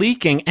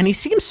leaking, and he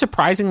seems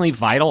surprisingly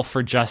vital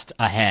for just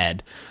a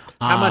head.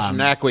 How much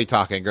neck we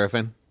talking,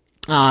 Griffin?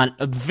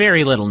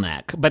 Very little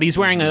neck, but he's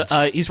wearing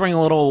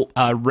a little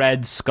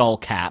red skull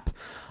cap,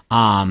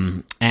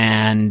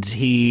 and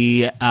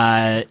he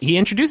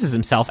introduces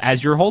himself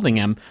as you're holding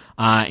him.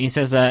 He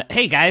says,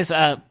 "Hey guys,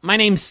 my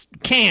name's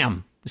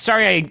Cam.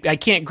 Sorry, I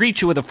can't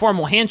greet you with a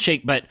formal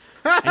handshake, but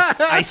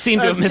I seem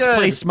to have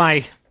misplaced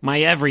my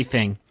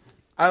everything.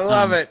 I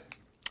love it.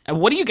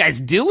 What are you guys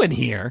doing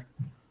here?"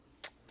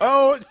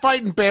 Oh,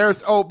 fighting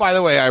bears. Oh, by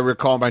the way, I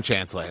recall my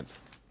chance lands.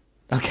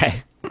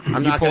 Okay,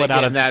 I'm not going to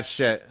get in that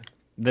shit.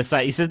 The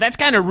side. He says, "That's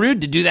kind of rude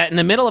to do that in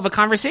the middle of a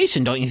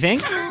conversation, don't you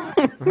think?"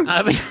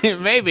 I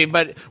mean, maybe,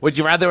 but would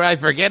you rather I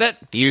forget it?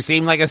 You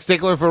seem like a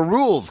stickler for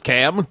rules,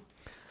 Cam.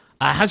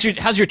 How's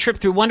your trip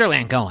through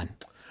Wonderland going?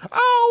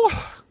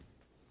 Oh,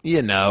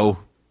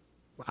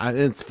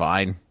 it's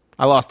fine.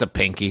 I lost a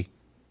pinky.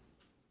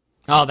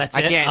 Oh, that's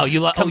I it. can't Oh,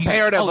 you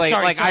comparatively.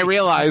 I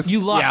realize you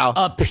lost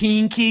a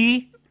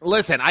pinky.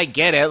 Listen, I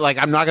get it. Like,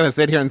 I'm not going to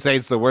sit here and say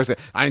it's the worst.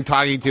 I'm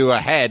talking to a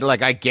head.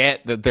 Like, I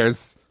get that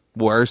there's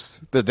worse.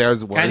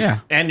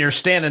 And you're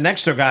standing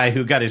next to a guy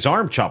who got his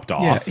arm chopped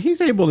off. Yeah, he's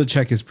able to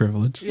check his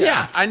privilege.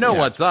 Yeah, I know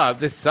what's up.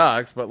 This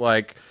sucks, but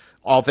like,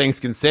 all things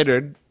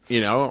considered,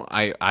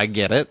 I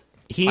get it.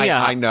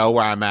 I know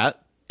where I'm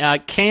at.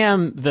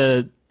 Cam,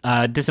 the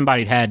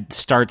disembodied head,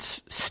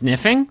 starts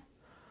sniffing,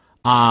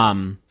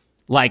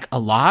 like a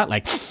lot,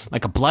 like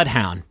a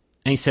bloodhound,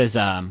 and he says,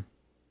 I'd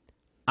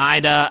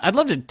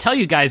love to tell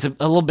you guys a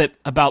little bit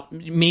about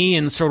me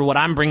and sort of what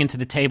I'm bringing to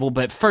the table,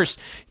 but first,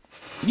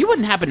 you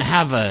wouldn't happen to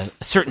have a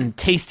certain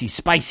tasty,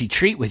 spicy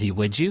treat with you,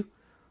 would you?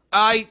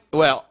 I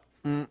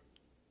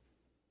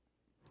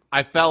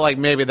felt like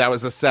maybe that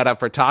was a setup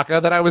for taco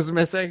that I was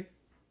missing.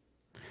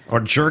 Or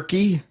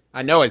jerky.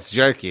 I know it's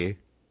jerky.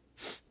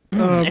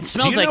 It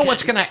smells do you know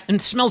what's gonna... and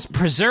it smells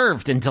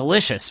preserved and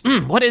delicious.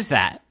 What is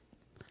that?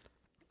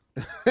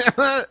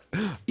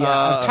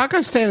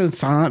 Taco's staying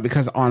silent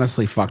because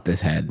honestly, fuck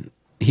this head.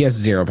 He has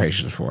zero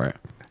patience for it.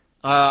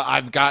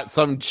 I've got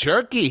some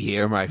jerky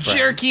here, my friend.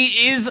 Jerky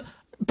is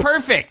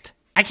perfect.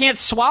 I can't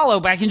swallow,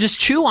 but I can just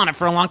chew on it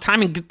for a long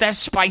time and get that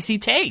spicy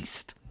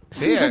taste.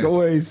 Seems like a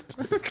waste.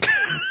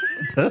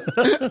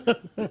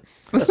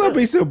 Let's not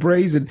be so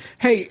brazen.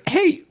 Hey,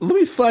 let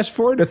me flash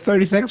forward to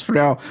 30 seconds from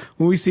now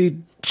when we see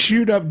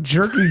chewed up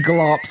jerky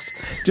glops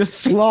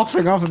just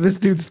sloughing off of this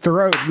dude's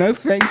throat. No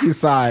thank you,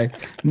 Sai.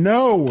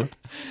 No.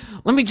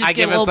 Let me just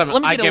get a little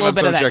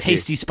bit of that jerky.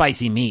 tasty,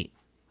 spicy meat.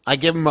 I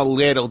give him a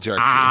little jerky.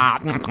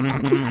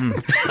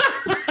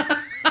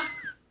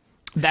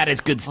 That is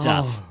good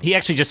stuff. He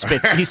actually just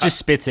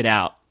spits it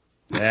out.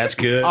 That's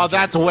good. Oh,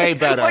 that's way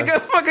better. Like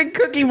a fucking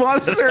cookie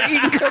monster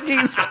eating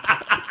cookies.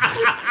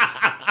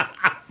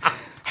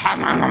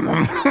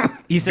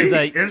 He says,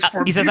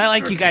 I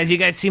like you guys. You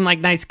guys seem like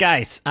nice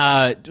guys.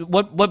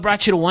 What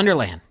brought you to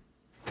Wonderland?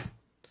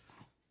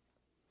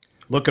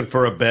 Looking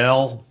for a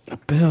bell.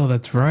 Bill,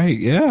 that's right.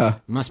 Yeah.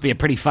 Must be a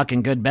pretty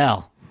fucking good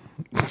bell.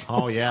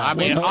 Oh, yeah. I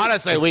mean,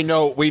 honestly, we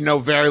know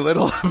very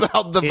little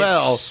about the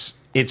bell.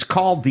 It's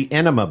called the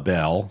enema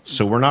bell,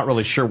 so we're not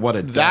really sure what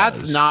it does.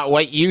 That's not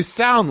what you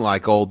sound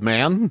like, old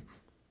man.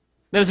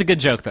 That was a good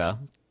joke, though.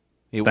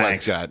 It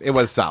was good. It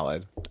was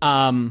solid.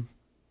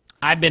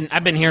 I've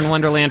been here in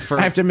Wonderland for.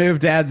 I have to move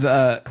Dad's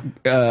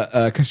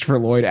Christopher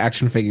Lloyd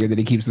action figure that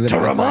he keeps to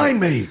remind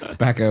me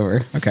back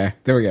over. Okay,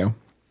 there we go.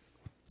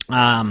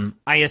 I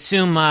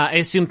assume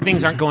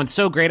things aren't going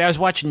so great. I was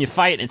watching you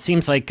fight, and it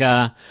seems like,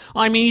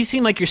 you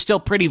seem like you're still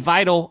pretty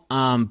vital.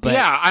 But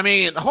yeah, I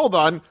mean, hold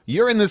on.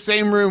 You're in the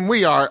same room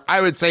we are.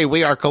 I would say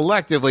we are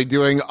collectively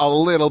doing a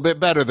little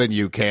bit better than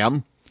you,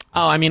 Cam.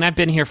 Oh, I mean, I've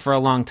been here for a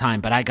long time,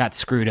 but I got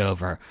screwed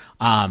over.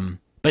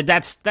 But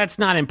that's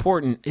not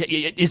important.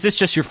 Is this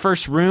just your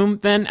first room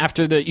then?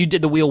 After you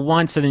did the wheel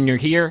once, and then you're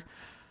here.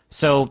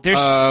 So there's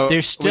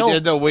still we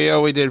did the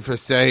wheel. We did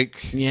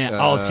Forsake.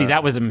 Yeah. See,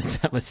 that was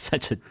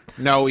such a.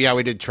 No, yeah,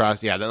 we did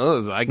Trust. Yeah,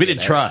 we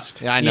did Trust.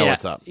 Yeah, I know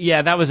what's up.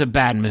 Yeah, that was a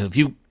bad move.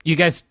 You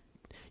guys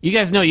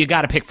know you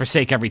got to pick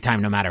Forsake every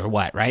time, no matter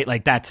what, right?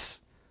 Like that's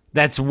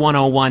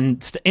 101.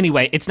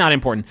 Anyway, it's not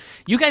important.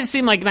 You guys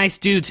seem like nice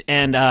dudes,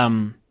 and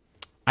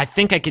I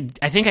think I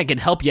could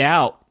help you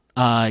out.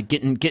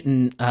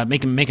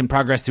 Making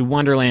progress through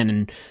Wonderland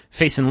and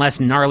facing less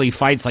gnarly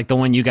fights like the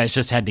one you guys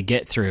just had to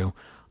get through.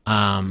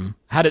 Does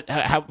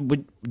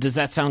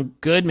that sound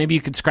good? Maybe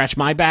you could scratch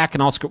my back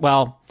and I'll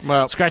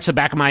scratch the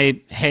back of my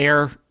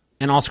hair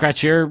and I'll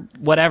scratch your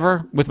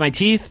whatever with my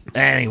teeth.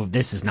 Anyway,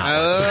 this is not.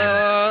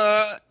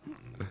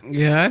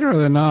 Yeah, I'd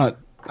rather not.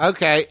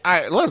 Okay,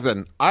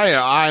 listen.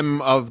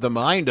 I'm of the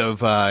mind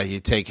of you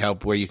take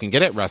help where you can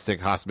get it,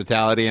 rustic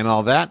hospitality and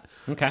all that.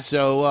 Okay.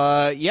 So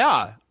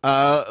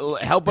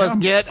help us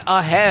get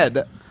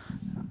ahead.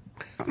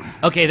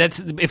 Okay, that's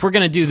if we're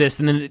gonna do this,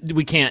 then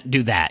we can't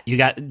do that. You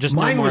got just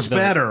mine no more was of the,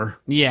 better.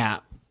 Yeah.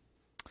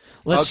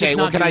 Let's okay. just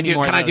Well, not can I do?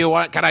 Can I do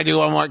one? Can I do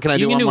one more? Can I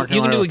do one more?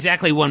 You can do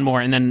exactly one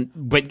more, and then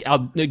but I'll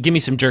give me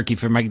some jerky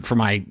for my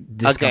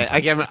discomfort. Okay,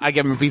 I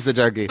give him a piece of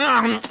jerky.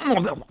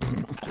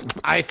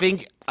 I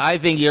think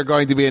you're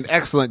going to be an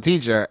excellent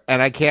teacher,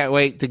 and I can't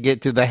wait to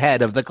get to the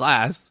head of the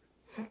class.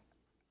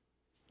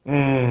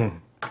 I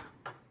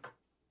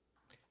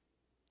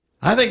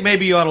think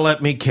maybe you ought to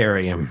let me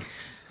carry him.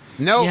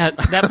 No, yeah,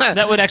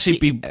 that would actually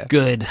be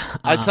good.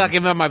 I tuck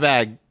him in my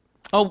bag.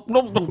 Oh,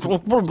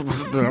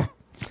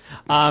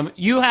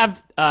 you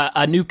have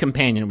a new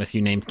companion with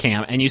you named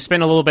Cam, and you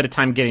spend a little bit of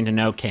time getting to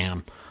know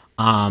Cam.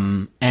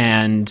 Cam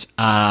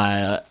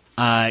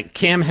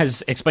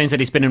explains that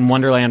he's been in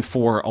Wonderland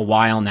for a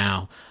while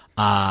now,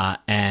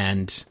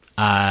 and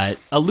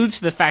alludes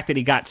to the fact that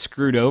he got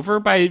screwed over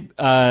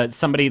by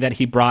somebody that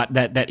he brought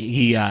that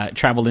he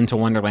traveled into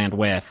Wonderland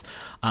with.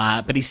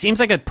 But he seems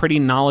like a pretty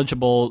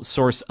knowledgeable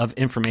source of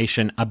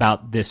information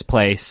about this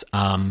place.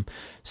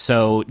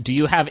 So do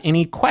you have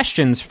any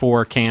questions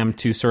for Cam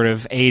to sort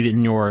of aid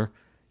in your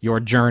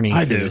journey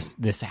through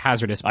this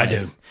hazardous place? I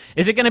do.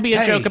 Is it going to be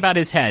a joke about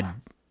his head?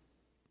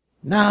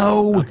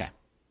 No. Okay.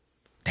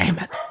 Damn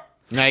it.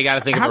 Now you got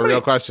to think of a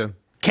real question.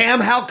 Cam,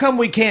 how come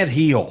we can't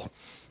heal?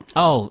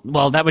 Oh,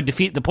 well, that would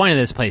defeat the point of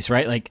this place,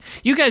 right? Like,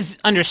 you guys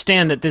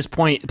understand that this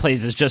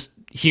place is just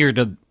here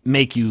to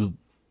make you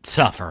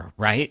suffer,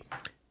 right?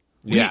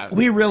 Yeah.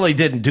 We really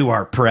didn't do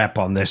our prep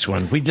on this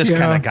one. We just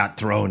kind of got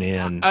thrown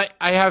in.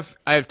 I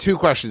have 2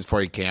 questions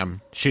for you,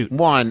 Cam. Shoot.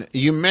 One,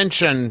 you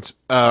mentioned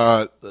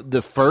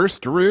the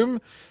first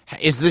room.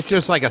 Is this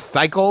just like a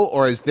cycle,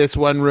 or is this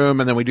one room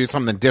and then we do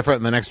something different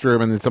in the next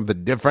room and then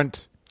something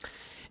different?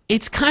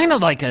 It's kind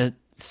of like a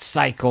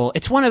cycle.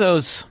 It's one of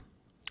those,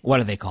 what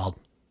are they called?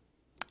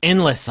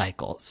 Endless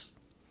cycles.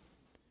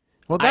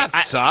 Well, that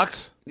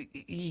sucks.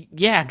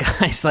 Yeah,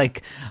 guys,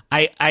 like,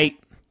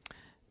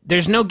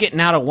 there's no getting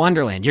out of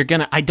Wonderland.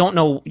 I don't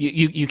know,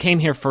 you came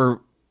here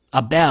for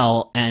a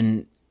bell,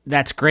 and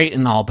that's great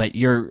and all, but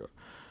you're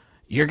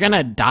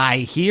gonna die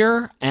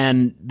here,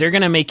 and they're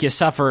gonna make you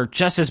suffer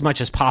just as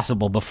much as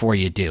possible before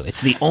you do.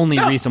 It's the only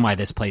reason why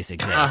this place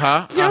exists.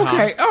 Yeah,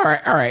 okay, all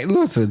right.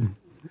 Listen,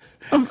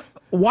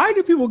 why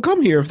do people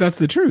come here if that's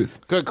the truth?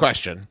 Good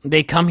question.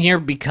 They come here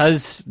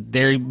because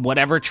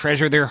whatever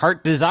treasure their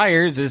heart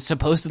desires is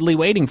supposedly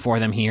waiting for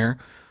them here,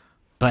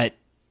 but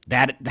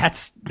that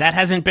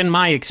hasn't been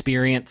my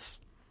experience.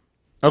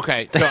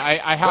 Okay, so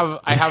I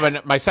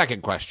have my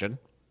second question.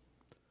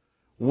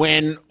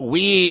 When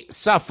we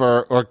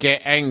suffer or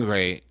get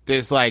angry,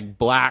 this like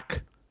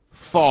black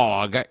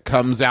fog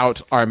comes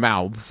out our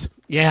mouths.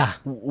 Yeah,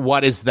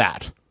 What is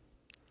that?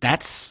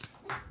 that's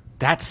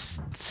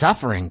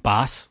suffering,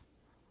 boss.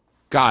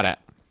 Got it.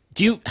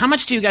 How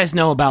much do you guys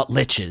know about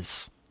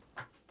liches?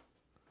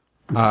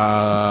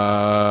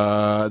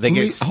 They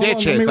get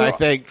stitches, I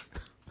think.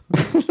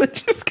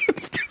 Let's just get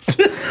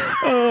started.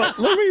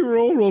 Let me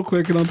roll real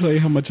quick, and I'll tell you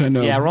how much I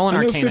know. Yeah, roll an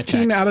I know Arcana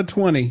 15 check. out of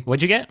 20.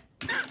 What'd you get?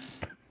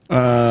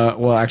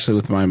 Well, actually,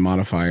 with my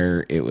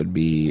modifier, it would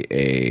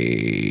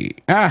be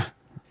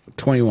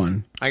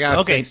 21. I got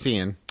Okay.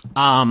 16.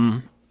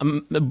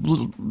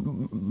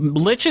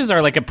 Liches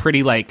are like a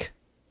pretty like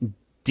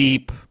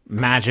deep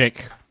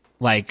magic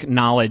like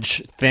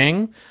knowledge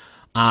thing.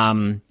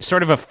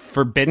 Sort of a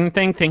forbidden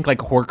thing. Think like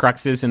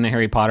Horcruxes in the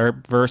Harry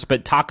Potter verse.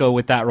 But Taco,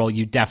 with that role,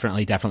 you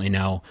definitely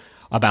know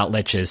about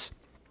liches.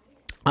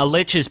 A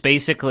lich is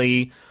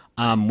basically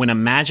when a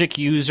magic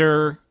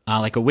user,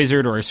 like a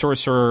wizard or a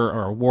sorcerer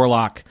or a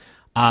warlock,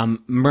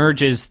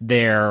 merges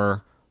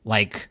their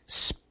like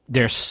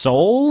their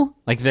soul,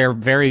 like their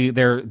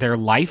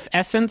life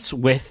essence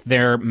with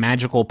their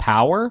magical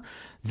power,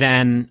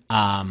 then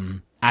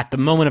at the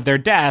moment of their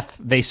death,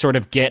 they sort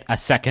of get a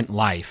second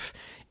life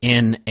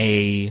in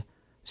a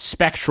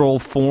spectral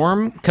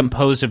form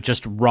composed of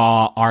just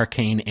raw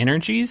arcane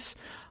energies.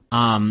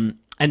 And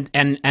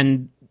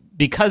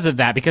because of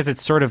that, because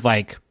it's sort of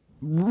like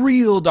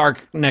real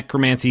dark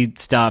necromancy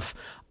stuff,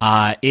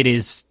 it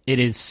is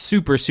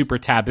super, super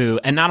taboo.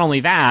 And not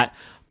only that,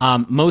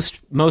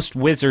 most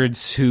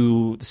wizards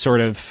who sort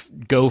of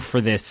go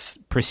for this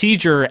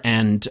procedure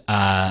and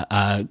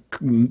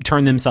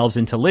turn themselves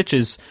into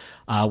liches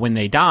when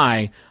they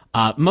die,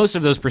 most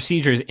of those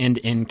procedures end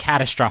in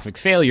catastrophic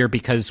failure,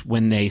 because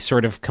when they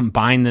sort of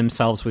combine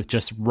themselves with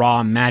just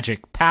raw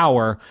magic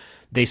power,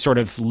 they sort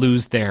of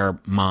lose their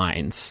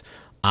minds.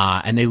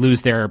 And they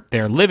lose their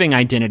living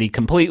identity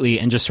completely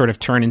and just sort of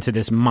turn into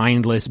this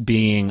mindless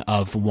being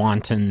of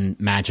wanton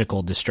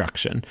magical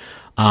destruction.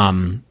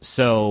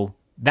 So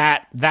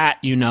that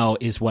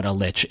is what a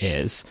lich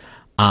is.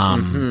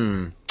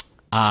 And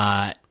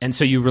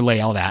so you relay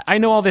all that. I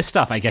know all this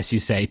stuff, I guess you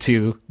say,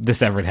 to the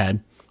Severed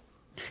Head.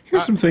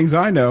 Here's some things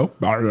I know.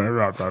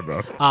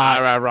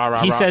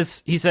 He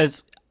says,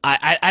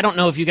 I don't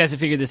know if you guys have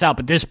figured this out,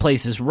 but this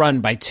place is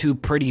run by 2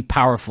 pretty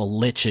powerful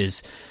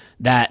liches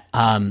that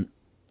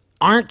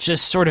aren't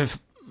just sort of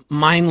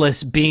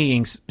mindless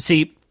beings.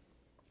 See,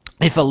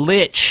 if a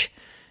lich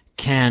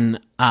can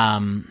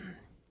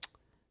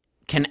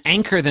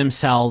anchor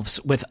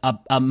themselves with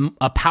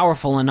a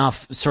powerful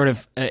enough sort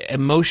of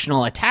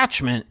emotional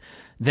attachment,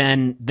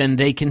 then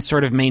they can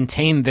sort of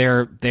maintain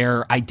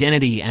their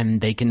identity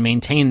and they can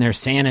maintain their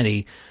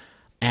sanity.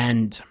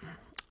 And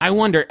I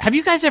wonder, have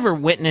you guys ever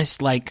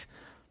witnessed like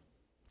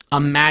a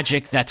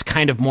magic that's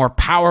kind of more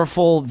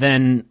powerful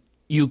than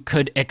you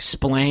could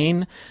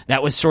explain,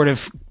 that was sort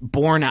of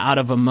born out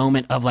of a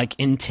moment of like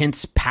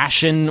intense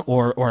passion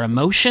or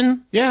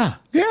emotion? Yeah.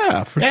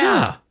 Yeah, for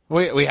sure.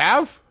 We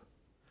have?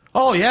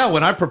 Oh, yeah.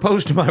 When I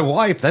proposed to my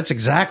wife, that's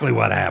exactly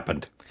what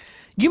happened.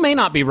 You may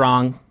not be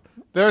wrong.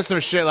 There was some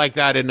shit like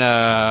that in,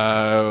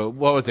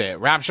 what was it?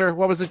 Rapture?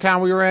 What was the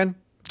town we were in?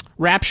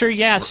 Rapture,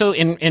 yeah. So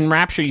in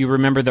Rapture, you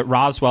remember that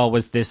Roswell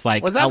was this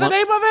like... Was that the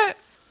name of it?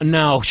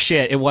 No,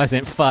 shit, it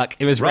wasn't. Fuck.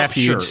 It was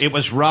Rupture. Refuge. It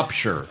was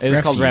Rupture. It was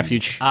called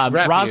Refuge.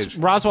 Refuge.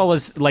 Roswell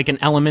was like an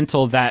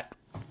elemental that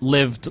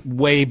lived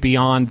way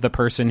beyond the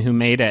person who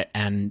made it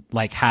and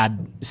like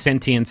had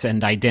sentience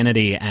and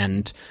identity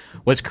and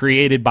was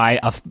created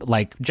by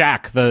like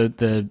Jack,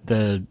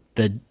 the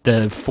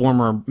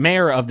former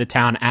mayor of the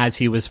town, as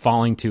he was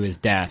falling to his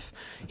death.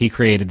 He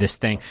created this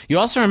thing. You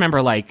also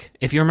remember, like,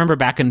 if you remember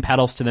back in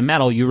Pedals to the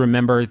Metal, you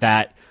remember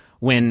that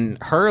when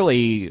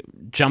Hurley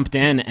jumped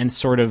in and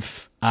sort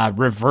of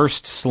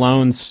reversed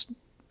Sloane's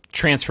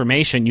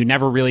transformation, you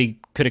never really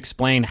could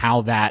explain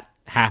how that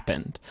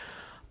happened.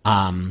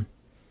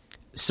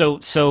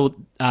 So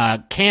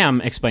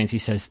Cam explains, he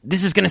says,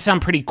 this is going to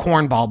sound pretty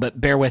cornball, but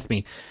bear with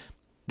me.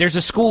 There's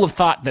a school of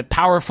thought that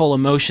powerful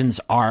emotions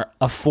are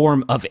a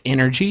form of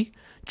energy,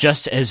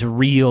 just as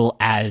real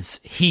as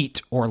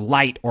heat or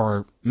light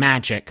or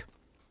magic.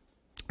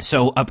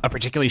 So a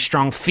particularly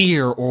strong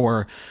fear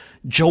or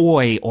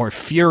joy or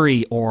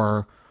fury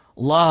or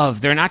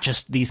love, they're not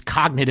just these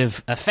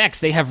cognitive effects.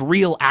 They have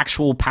real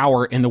actual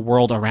power in the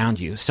world around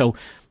you. So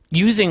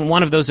using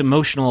one of those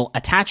emotional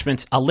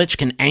attachments, a lich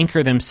can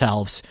anchor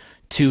themselves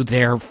to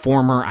their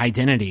former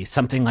identity,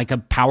 something like a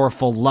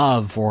powerful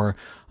love or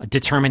a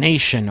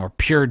determination or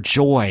pure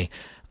joy.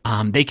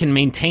 They can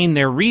maintain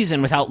their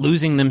reason without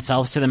losing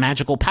themselves to the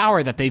magical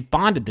power that they've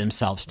bonded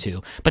themselves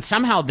to. But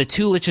somehow the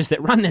two liches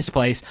that run this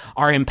place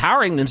are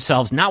empowering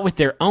themselves not with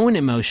their own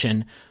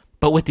emotion,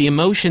 but with the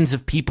emotions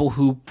of people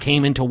who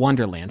came into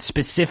Wonderland,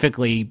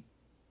 specifically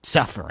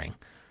suffering.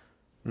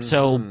 Mm-hmm.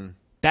 So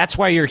that's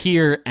why you're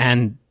here,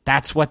 and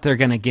that's what they're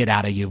going to get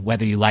out of you,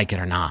 whether you like it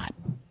or not.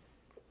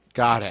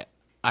 Got it.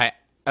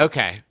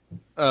 Okay.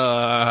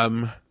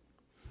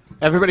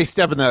 Everybody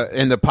step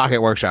in the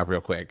pocket workshop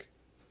real quick.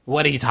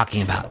 What are you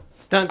talking about?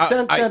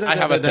 I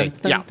have a thing.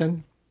 Yeah.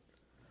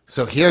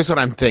 So here's what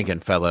I'm thinking,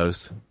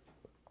 fellows.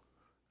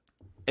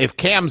 If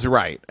Cam's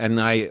right,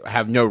 and I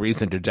have no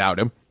reason to doubt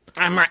him.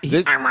 I'm right.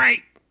 I'm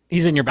right.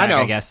 He's in your bag,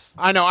 I guess.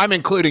 I know. I'm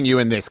including you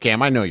in this,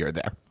 Cam. I know you're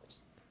there.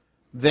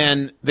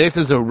 Then this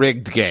is a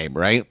rigged game,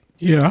 right?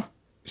 Yeah.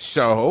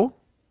 So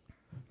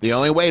the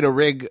only way to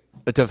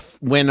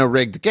win a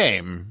rigged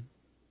game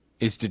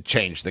is to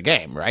change the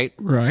game, right?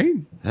 Right.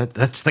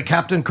 That's the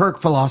Captain Kirk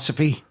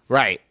philosophy.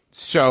 Right.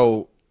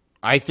 So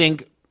I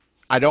think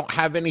I don't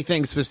have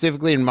anything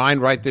specifically in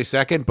mind right this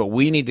second, but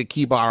we need to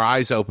keep our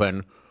eyes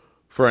open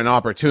for an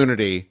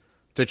opportunity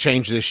to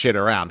change this shit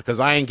around, because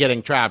I ain't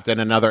getting trapped in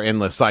another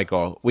endless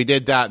cycle. We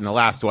did that in the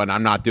last one.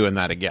 I'm not doing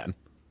that again.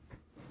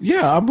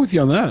 Yeah, I'm with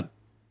you on that.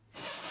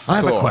 I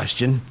have a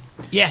question.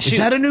 Yeah, shoot. Is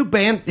that a new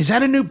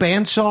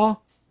bandsaw?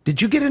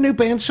 Did you get a new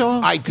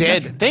bandsaw? I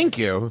did. Thank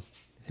you.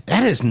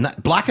 That is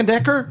not Black &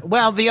 Decker?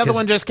 Well, the other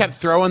one just kept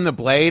throwing the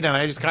blade, and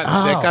I just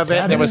got sick of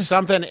it. There was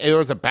something. It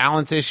was a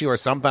balance issue or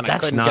something. I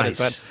couldn't get it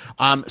set.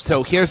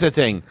 So here's the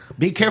thing.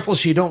 Be careful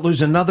so you don't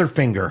lose another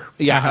finger.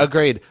 Yeah,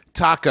 agreed.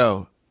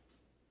 Taco,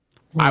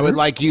 I would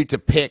like you to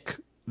pick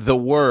the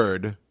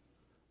word.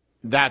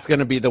 That's going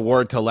to be the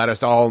word to let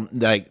us all,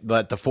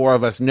 let the four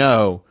of us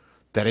know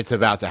that it's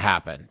about to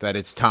happen, that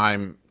it's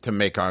time to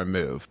make our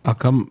move. I'll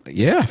come.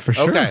 Yeah, for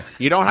sure. Okay.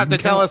 You don't have to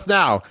tell us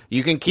now.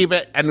 You can keep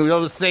it, and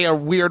we'll just say a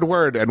weird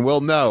word, and we'll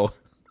know.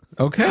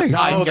 Okay.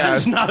 No,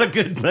 that's not a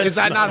good. Is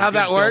that not how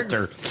that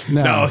works?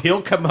 No,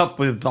 he'll come up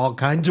with all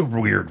kinds of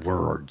weird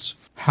words.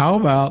 How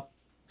about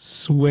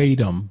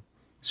Swadum?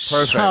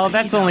 Perfect. Oh,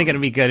 that's only going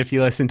to be good if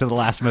you listen to the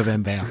last move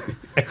and bam.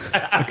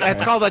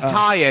 That's called a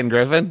tie-in,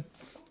 Griffin.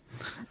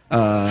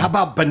 How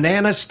about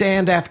Banana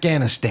Stand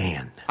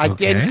Afghanistan? I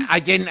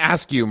didn't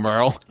ask you,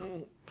 Merle.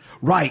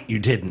 Right, you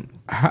didn't.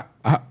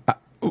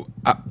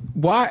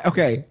 Why?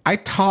 Okay, I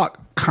talk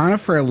kind of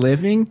for a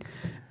living,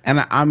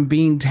 and I'm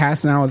being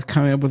tasked now with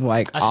coming up with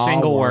like a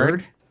single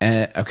word.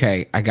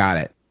 Okay, I got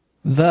it.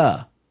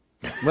 The.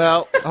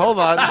 Well, hold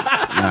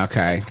on.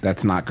 Okay,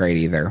 that's not great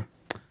either.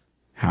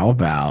 How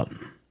about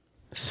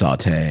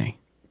saute?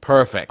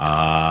 Perfect.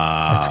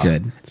 That's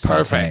good.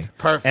 Perfect. Saute.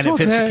 Perfect. And it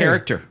fits the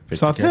character.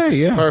 Saute,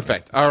 yeah.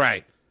 Perfect. All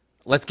right.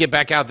 Let's get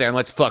back out there and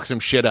let's fuck some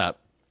shit up.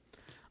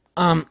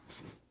 Do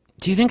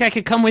you think I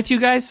could come with you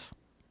guys?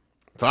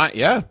 Fine.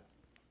 Yeah.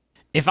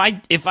 If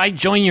I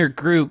join your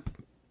group,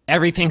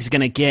 everything's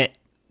gonna get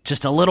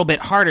just a little bit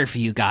harder for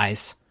you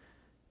guys.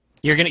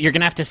 You're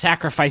gonna have to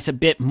sacrifice a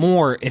bit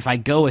more if I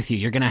go with you.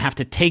 You're gonna have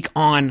to take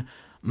on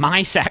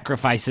my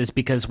sacrifices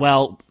because,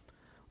 well,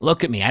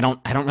 look at me. I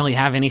don't really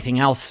have anything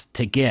else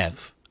to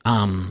give.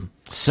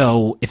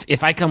 So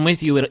if I come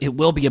with you, it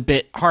will be a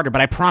bit harder, but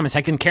I promise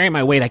I can carry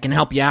my weight. I can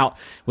help you out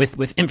with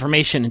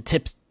information and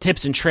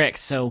tips and tricks.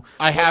 So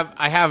I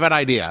have an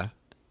idea.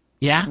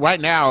 Yeah?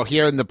 Right now,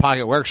 here in the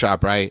Pocket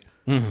Workshop, right?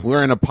 Mm-hmm.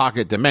 We're in a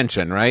pocket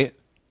dimension, right?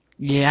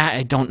 Yeah,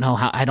 I don't know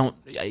how.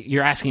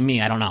 You're asking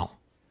me. I don't know.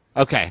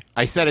 Okay.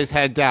 I set his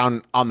head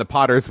down on the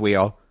potter's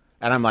wheel,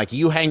 and I'm like,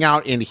 you hang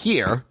out in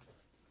here,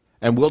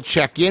 and we'll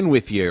check in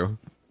with you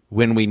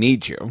when we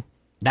need you.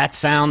 That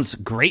sounds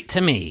great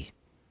to me.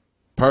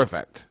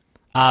 Perfect.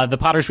 The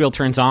potter's wheel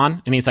turns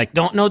on, and he's like,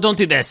 don't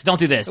do this. Don't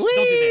do this. Whee!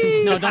 Don't do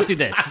this. No, don't do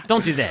this.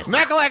 Don't do this.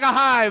 Mecca like a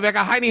high, make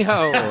a hiney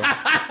ho.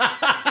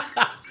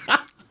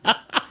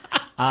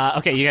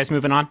 Okay, you guys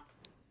moving on?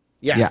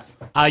 Yes.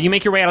 Yeah. You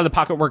make your way out of the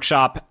Pocket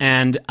Workshop,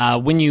 and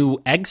when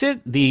you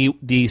exit,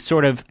 the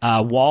sort of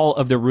wall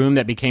of the room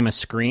that became a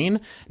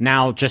screen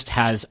now just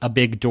has a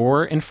big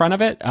door in front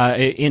of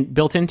it,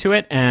 built into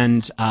it,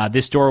 and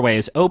this doorway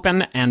is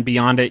open, and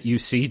beyond it you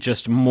see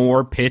just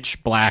more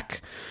pitch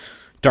black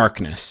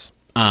darkness.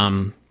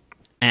 And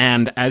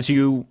as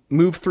you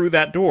move through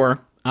that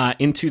door,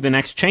 into the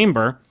next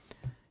chamber,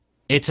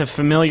 it's a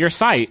familiar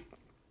sight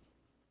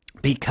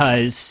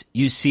because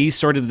you see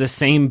sort of the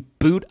same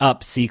boot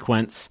up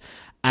sequence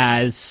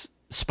as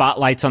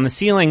spotlights on the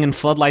ceiling and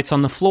floodlights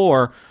on the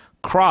floor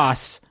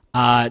cross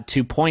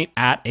to point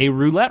at a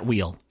roulette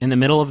wheel in the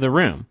middle of the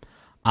room.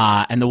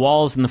 And the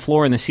walls and the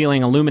floor and the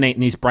ceiling illuminate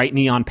in these bright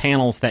neon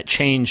panels that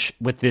change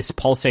with this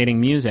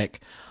pulsating music.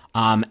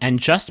 And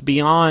just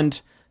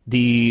beyond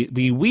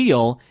the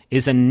wheel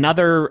is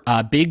another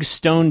big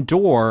stone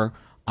door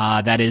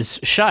that is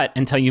shut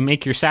until you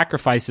make your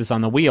sacrifices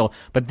on the wheel.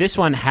 But this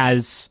one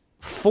has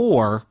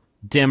 4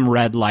 dim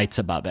red lights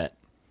above it.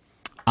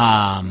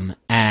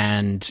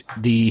 And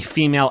the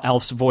female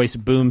elf's voice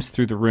booms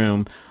through the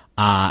room,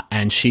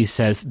 and she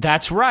says,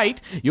 "That's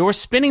right, you're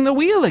spinning the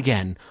wheel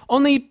again,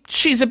 only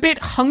she's a bit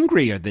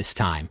hungrier this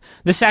time.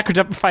 The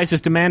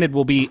sacrifices demanded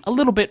will be a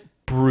little bit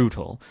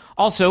brutal.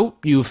 Also,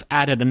 you've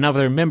added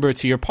another member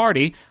to your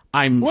party.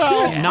 I'm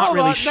not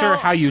really sure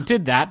how you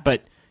did that,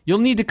 but you'll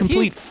need to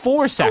complete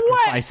 4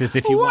 sacrifices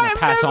if you want to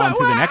pass on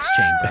through the next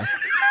chamber."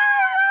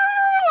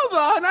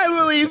 Hold on, I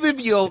believe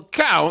if you'll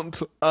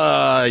count,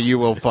 you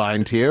will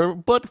find here.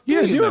 But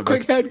Yeah, do a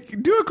quick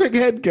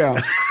head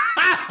count.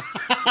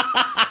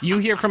 You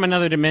hear from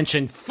another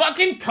dimension,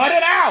 "Fucking cut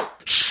it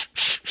out!"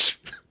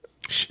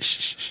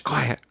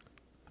 Quiet.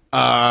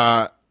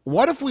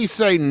 What if we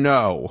say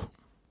no?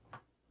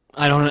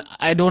 I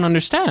don't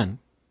understand.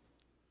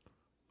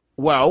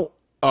 Well,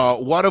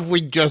 what if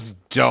we just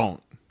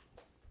don't?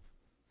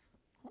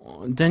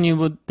 Then you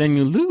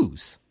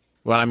lose.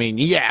 Well, I mean,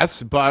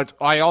 yes, but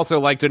I also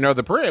like to know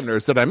the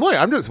parameters that I'm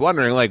I'm just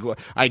wondering, like,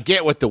 I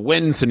get what the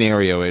win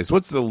scenario is.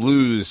 What's the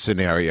lose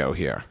scenario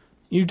here?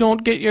 You just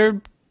don't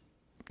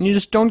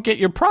get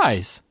your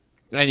prize.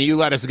 And you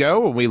let us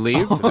go when we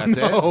leave? That's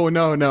it?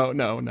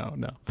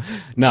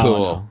 No.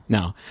 Cool.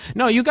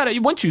 No, you gotta,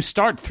 once you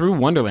start through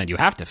Wonderland, you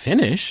have to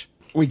finish.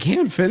 We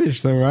can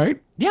finish though,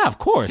 right? Yeah, of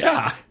course.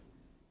 Yeah.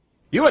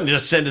 You wouldn't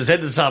just send us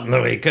into something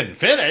that we couldn't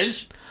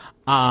finish.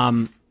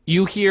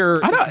 You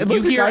hear,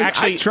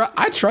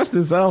 I trust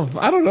this elf.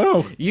 I don't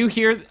know. you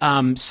hear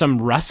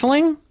some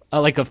rustling,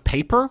 like of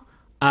paper.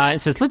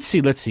 It says, let's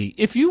see.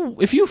 If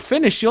you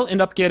finish, you'll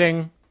end up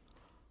getting.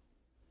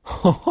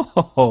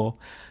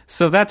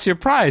 So that's your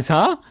prize,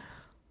 huh?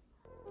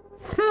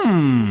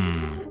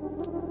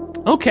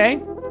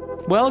 Okay.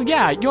 Well,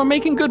 yeah, you're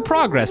making good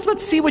progress.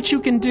 Let's see what you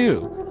can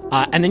do.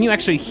 And then you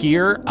actually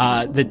hear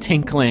the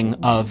tinkling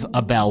of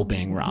a bell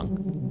being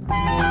rung.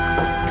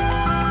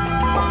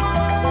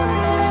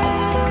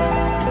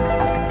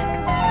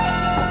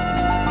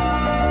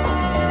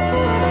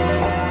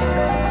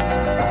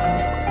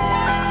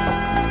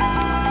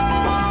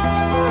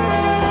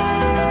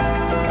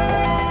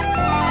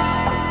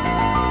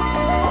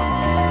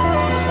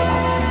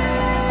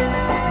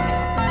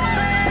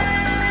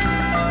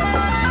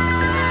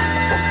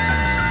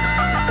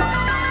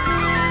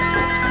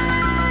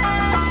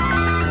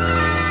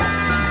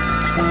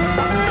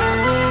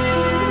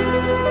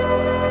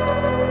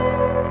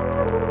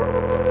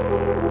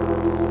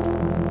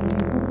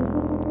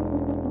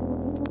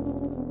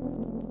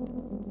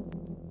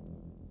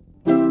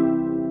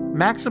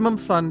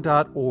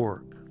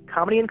 MaximumFun.org.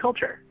 Comedy and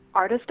culture.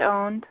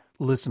 Artist-owned.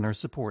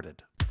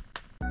 Listener-supported.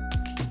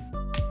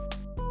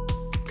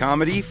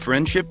 Comedy,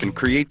 friendship, and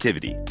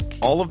creativity.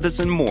 All of this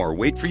and more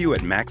wait for you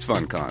at Max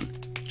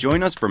FunCon.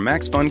 Join us for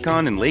Max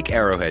FunCon in Lake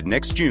Arrowhead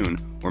next June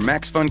or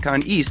Max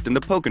FunCon East in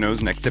the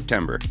Poconos next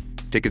September.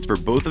 Tickets for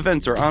both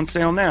events are on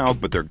sale now,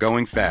 but they're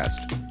going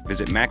fast.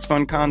 Visit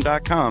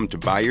MaxFunCon.com to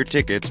buy your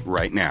tickets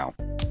right now.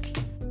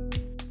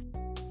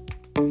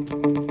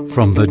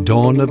 From the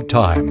dawn of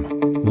time,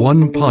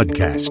 one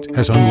podcast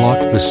has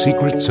unlocked the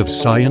secrets of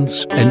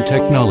science and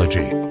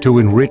technology to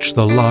enrich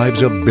the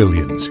lives of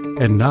billions.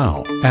 And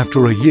now,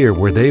 after a year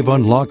where they've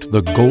unlocked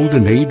the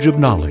golden age of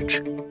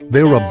knowledge,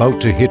 they're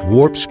about to hit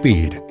warp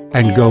speed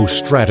and go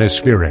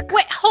stratospheric.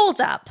 Wait,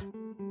 hold up.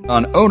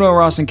 On Oh No,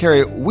 Ross and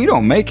Carrie, we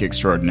don't make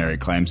extraordinary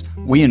claims,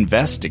 we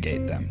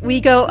investigate them.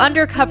 We go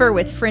undercover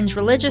with fringe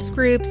religious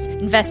groups,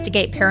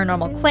 investigate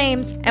paranormal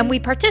claims, and we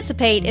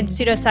participate in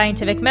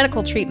pseudoscientific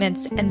medical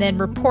treatments and then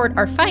report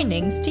our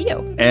findings to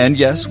you. And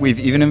yes,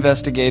 we've even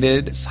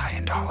investigated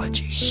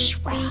Scientology. Shh,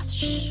 Ross,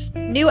 shh.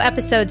 New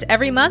episodes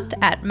every month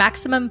at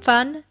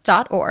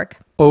MaximumFun.org.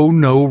 Oh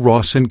No,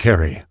 Ross and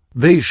Carrie.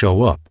 They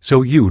show up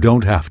so you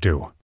don't have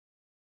to.